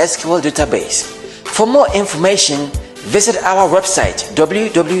and MySQL database. For more information, visit our website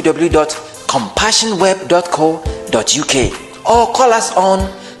www.compassionweb.co.uk or call us on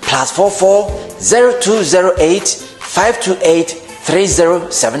 +44 0208 528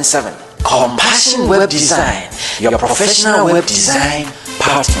 3077. Compassion Web Design, your professional web design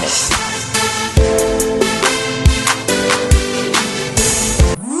partners.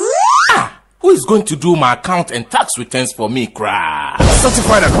 Who is going to do my account and tax returns for me, cry?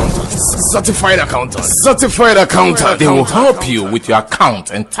 Certified accountant. Certified accountant. Certified accountant. They will help you with your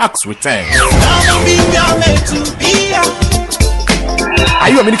account and tax returns. Are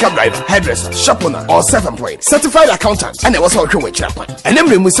you a minicab driver, hairdresser, shop owner, or self-employed? Certified accountant. And I was working with Chapman. And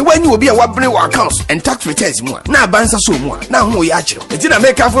then we say when you will be a bring accounts and tax returns more. Now bansa so more. Now who you actually? It didn't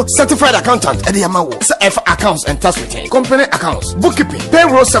make a certified accountant at the Yamawo. F accounts and tax return. Company accounts, bookkeeping,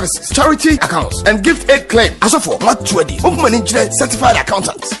 payroll services, charity accounts, and gift aid claim. As of for what 20 Open engineer certified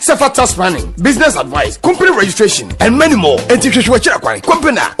accountants, self-tax planning, business advice, company registration, and many more. And teachers were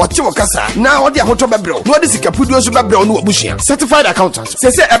company what you casa now what the hotel bro. What is the capudo bro no bushia? Certified accountants.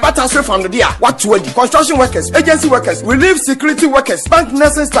 Say about transfer from the dia. What 20 construction workers, agency workers, relief security workers, bank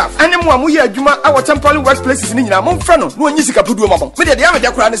nursing staff, and then one we are Juma our temporary workplaces in Yamon Frano. No one is a capudo mama. But the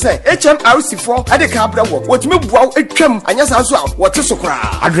other crowd say HMRC4 at the cabra work. What me wow a trim and yes as well. What is so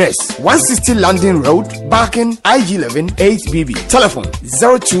crowd? Address 160 London Road, Barking, IG11 8BB. Telephone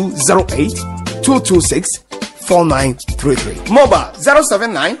 0208 226 4933. Mobile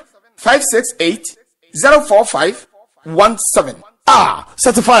 079 568 045 17.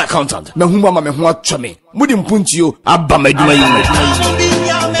 Certified accountant. Mehumba mehua chame. Mudi mpuntio abba meduma yi.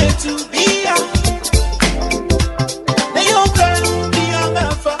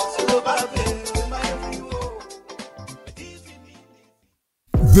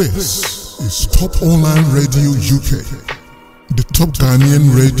 This is Top Online Radio UK, the top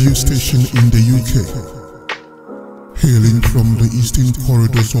Ghanaian radio station in the UK, hailing from the eastern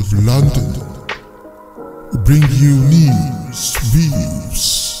corridors of London. We bring you news,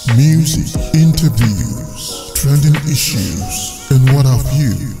 views, music, interviews, trending issues, and what have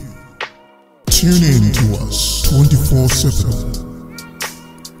you. Tune in to us 24/7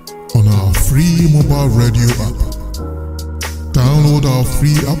 on our free mobile radio app. Download our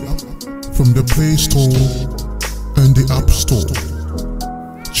free app from the Play Store and the App Store.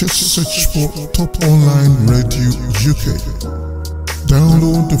 Just search for Top Online Radio UK.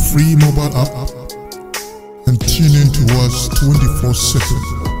 Download the free mobile app and tune in to us 24/7.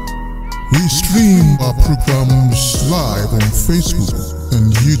 We stream our programs live on Facebook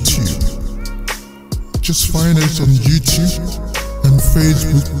and YouTube. Just find us on YouTube and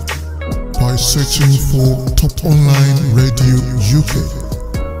Facebook by searching for Top Online Radio UK.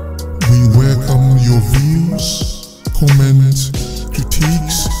 We welcome your views, comments,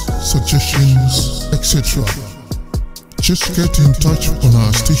 critiques, suggestions, etc. Just get in touch on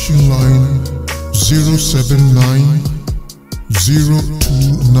our station line 079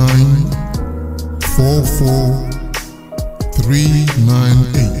 029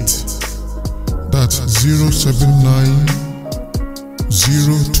 44398. That's 079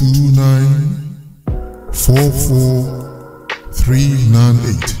 029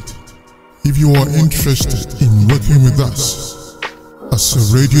 44398. If you are interested in working with us as a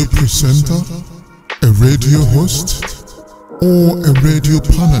radio presenter, a radio host, or a radio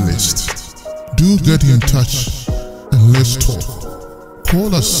panelist, do get in touch and let's talk.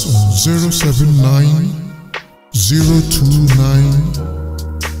 Call us on 079 029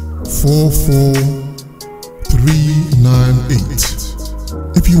 44398.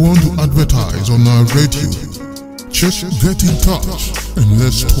 If you want to advertise on our radio, just get in touch and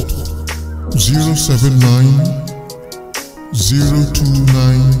let's talk. 079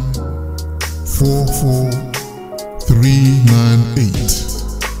 029 44398.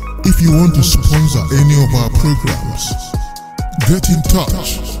 If you want to sponsor any of our programs, get in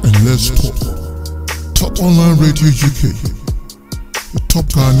touch and let's talk. Top Online Radio UK, the top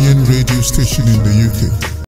Ghanaian radio station in the UK.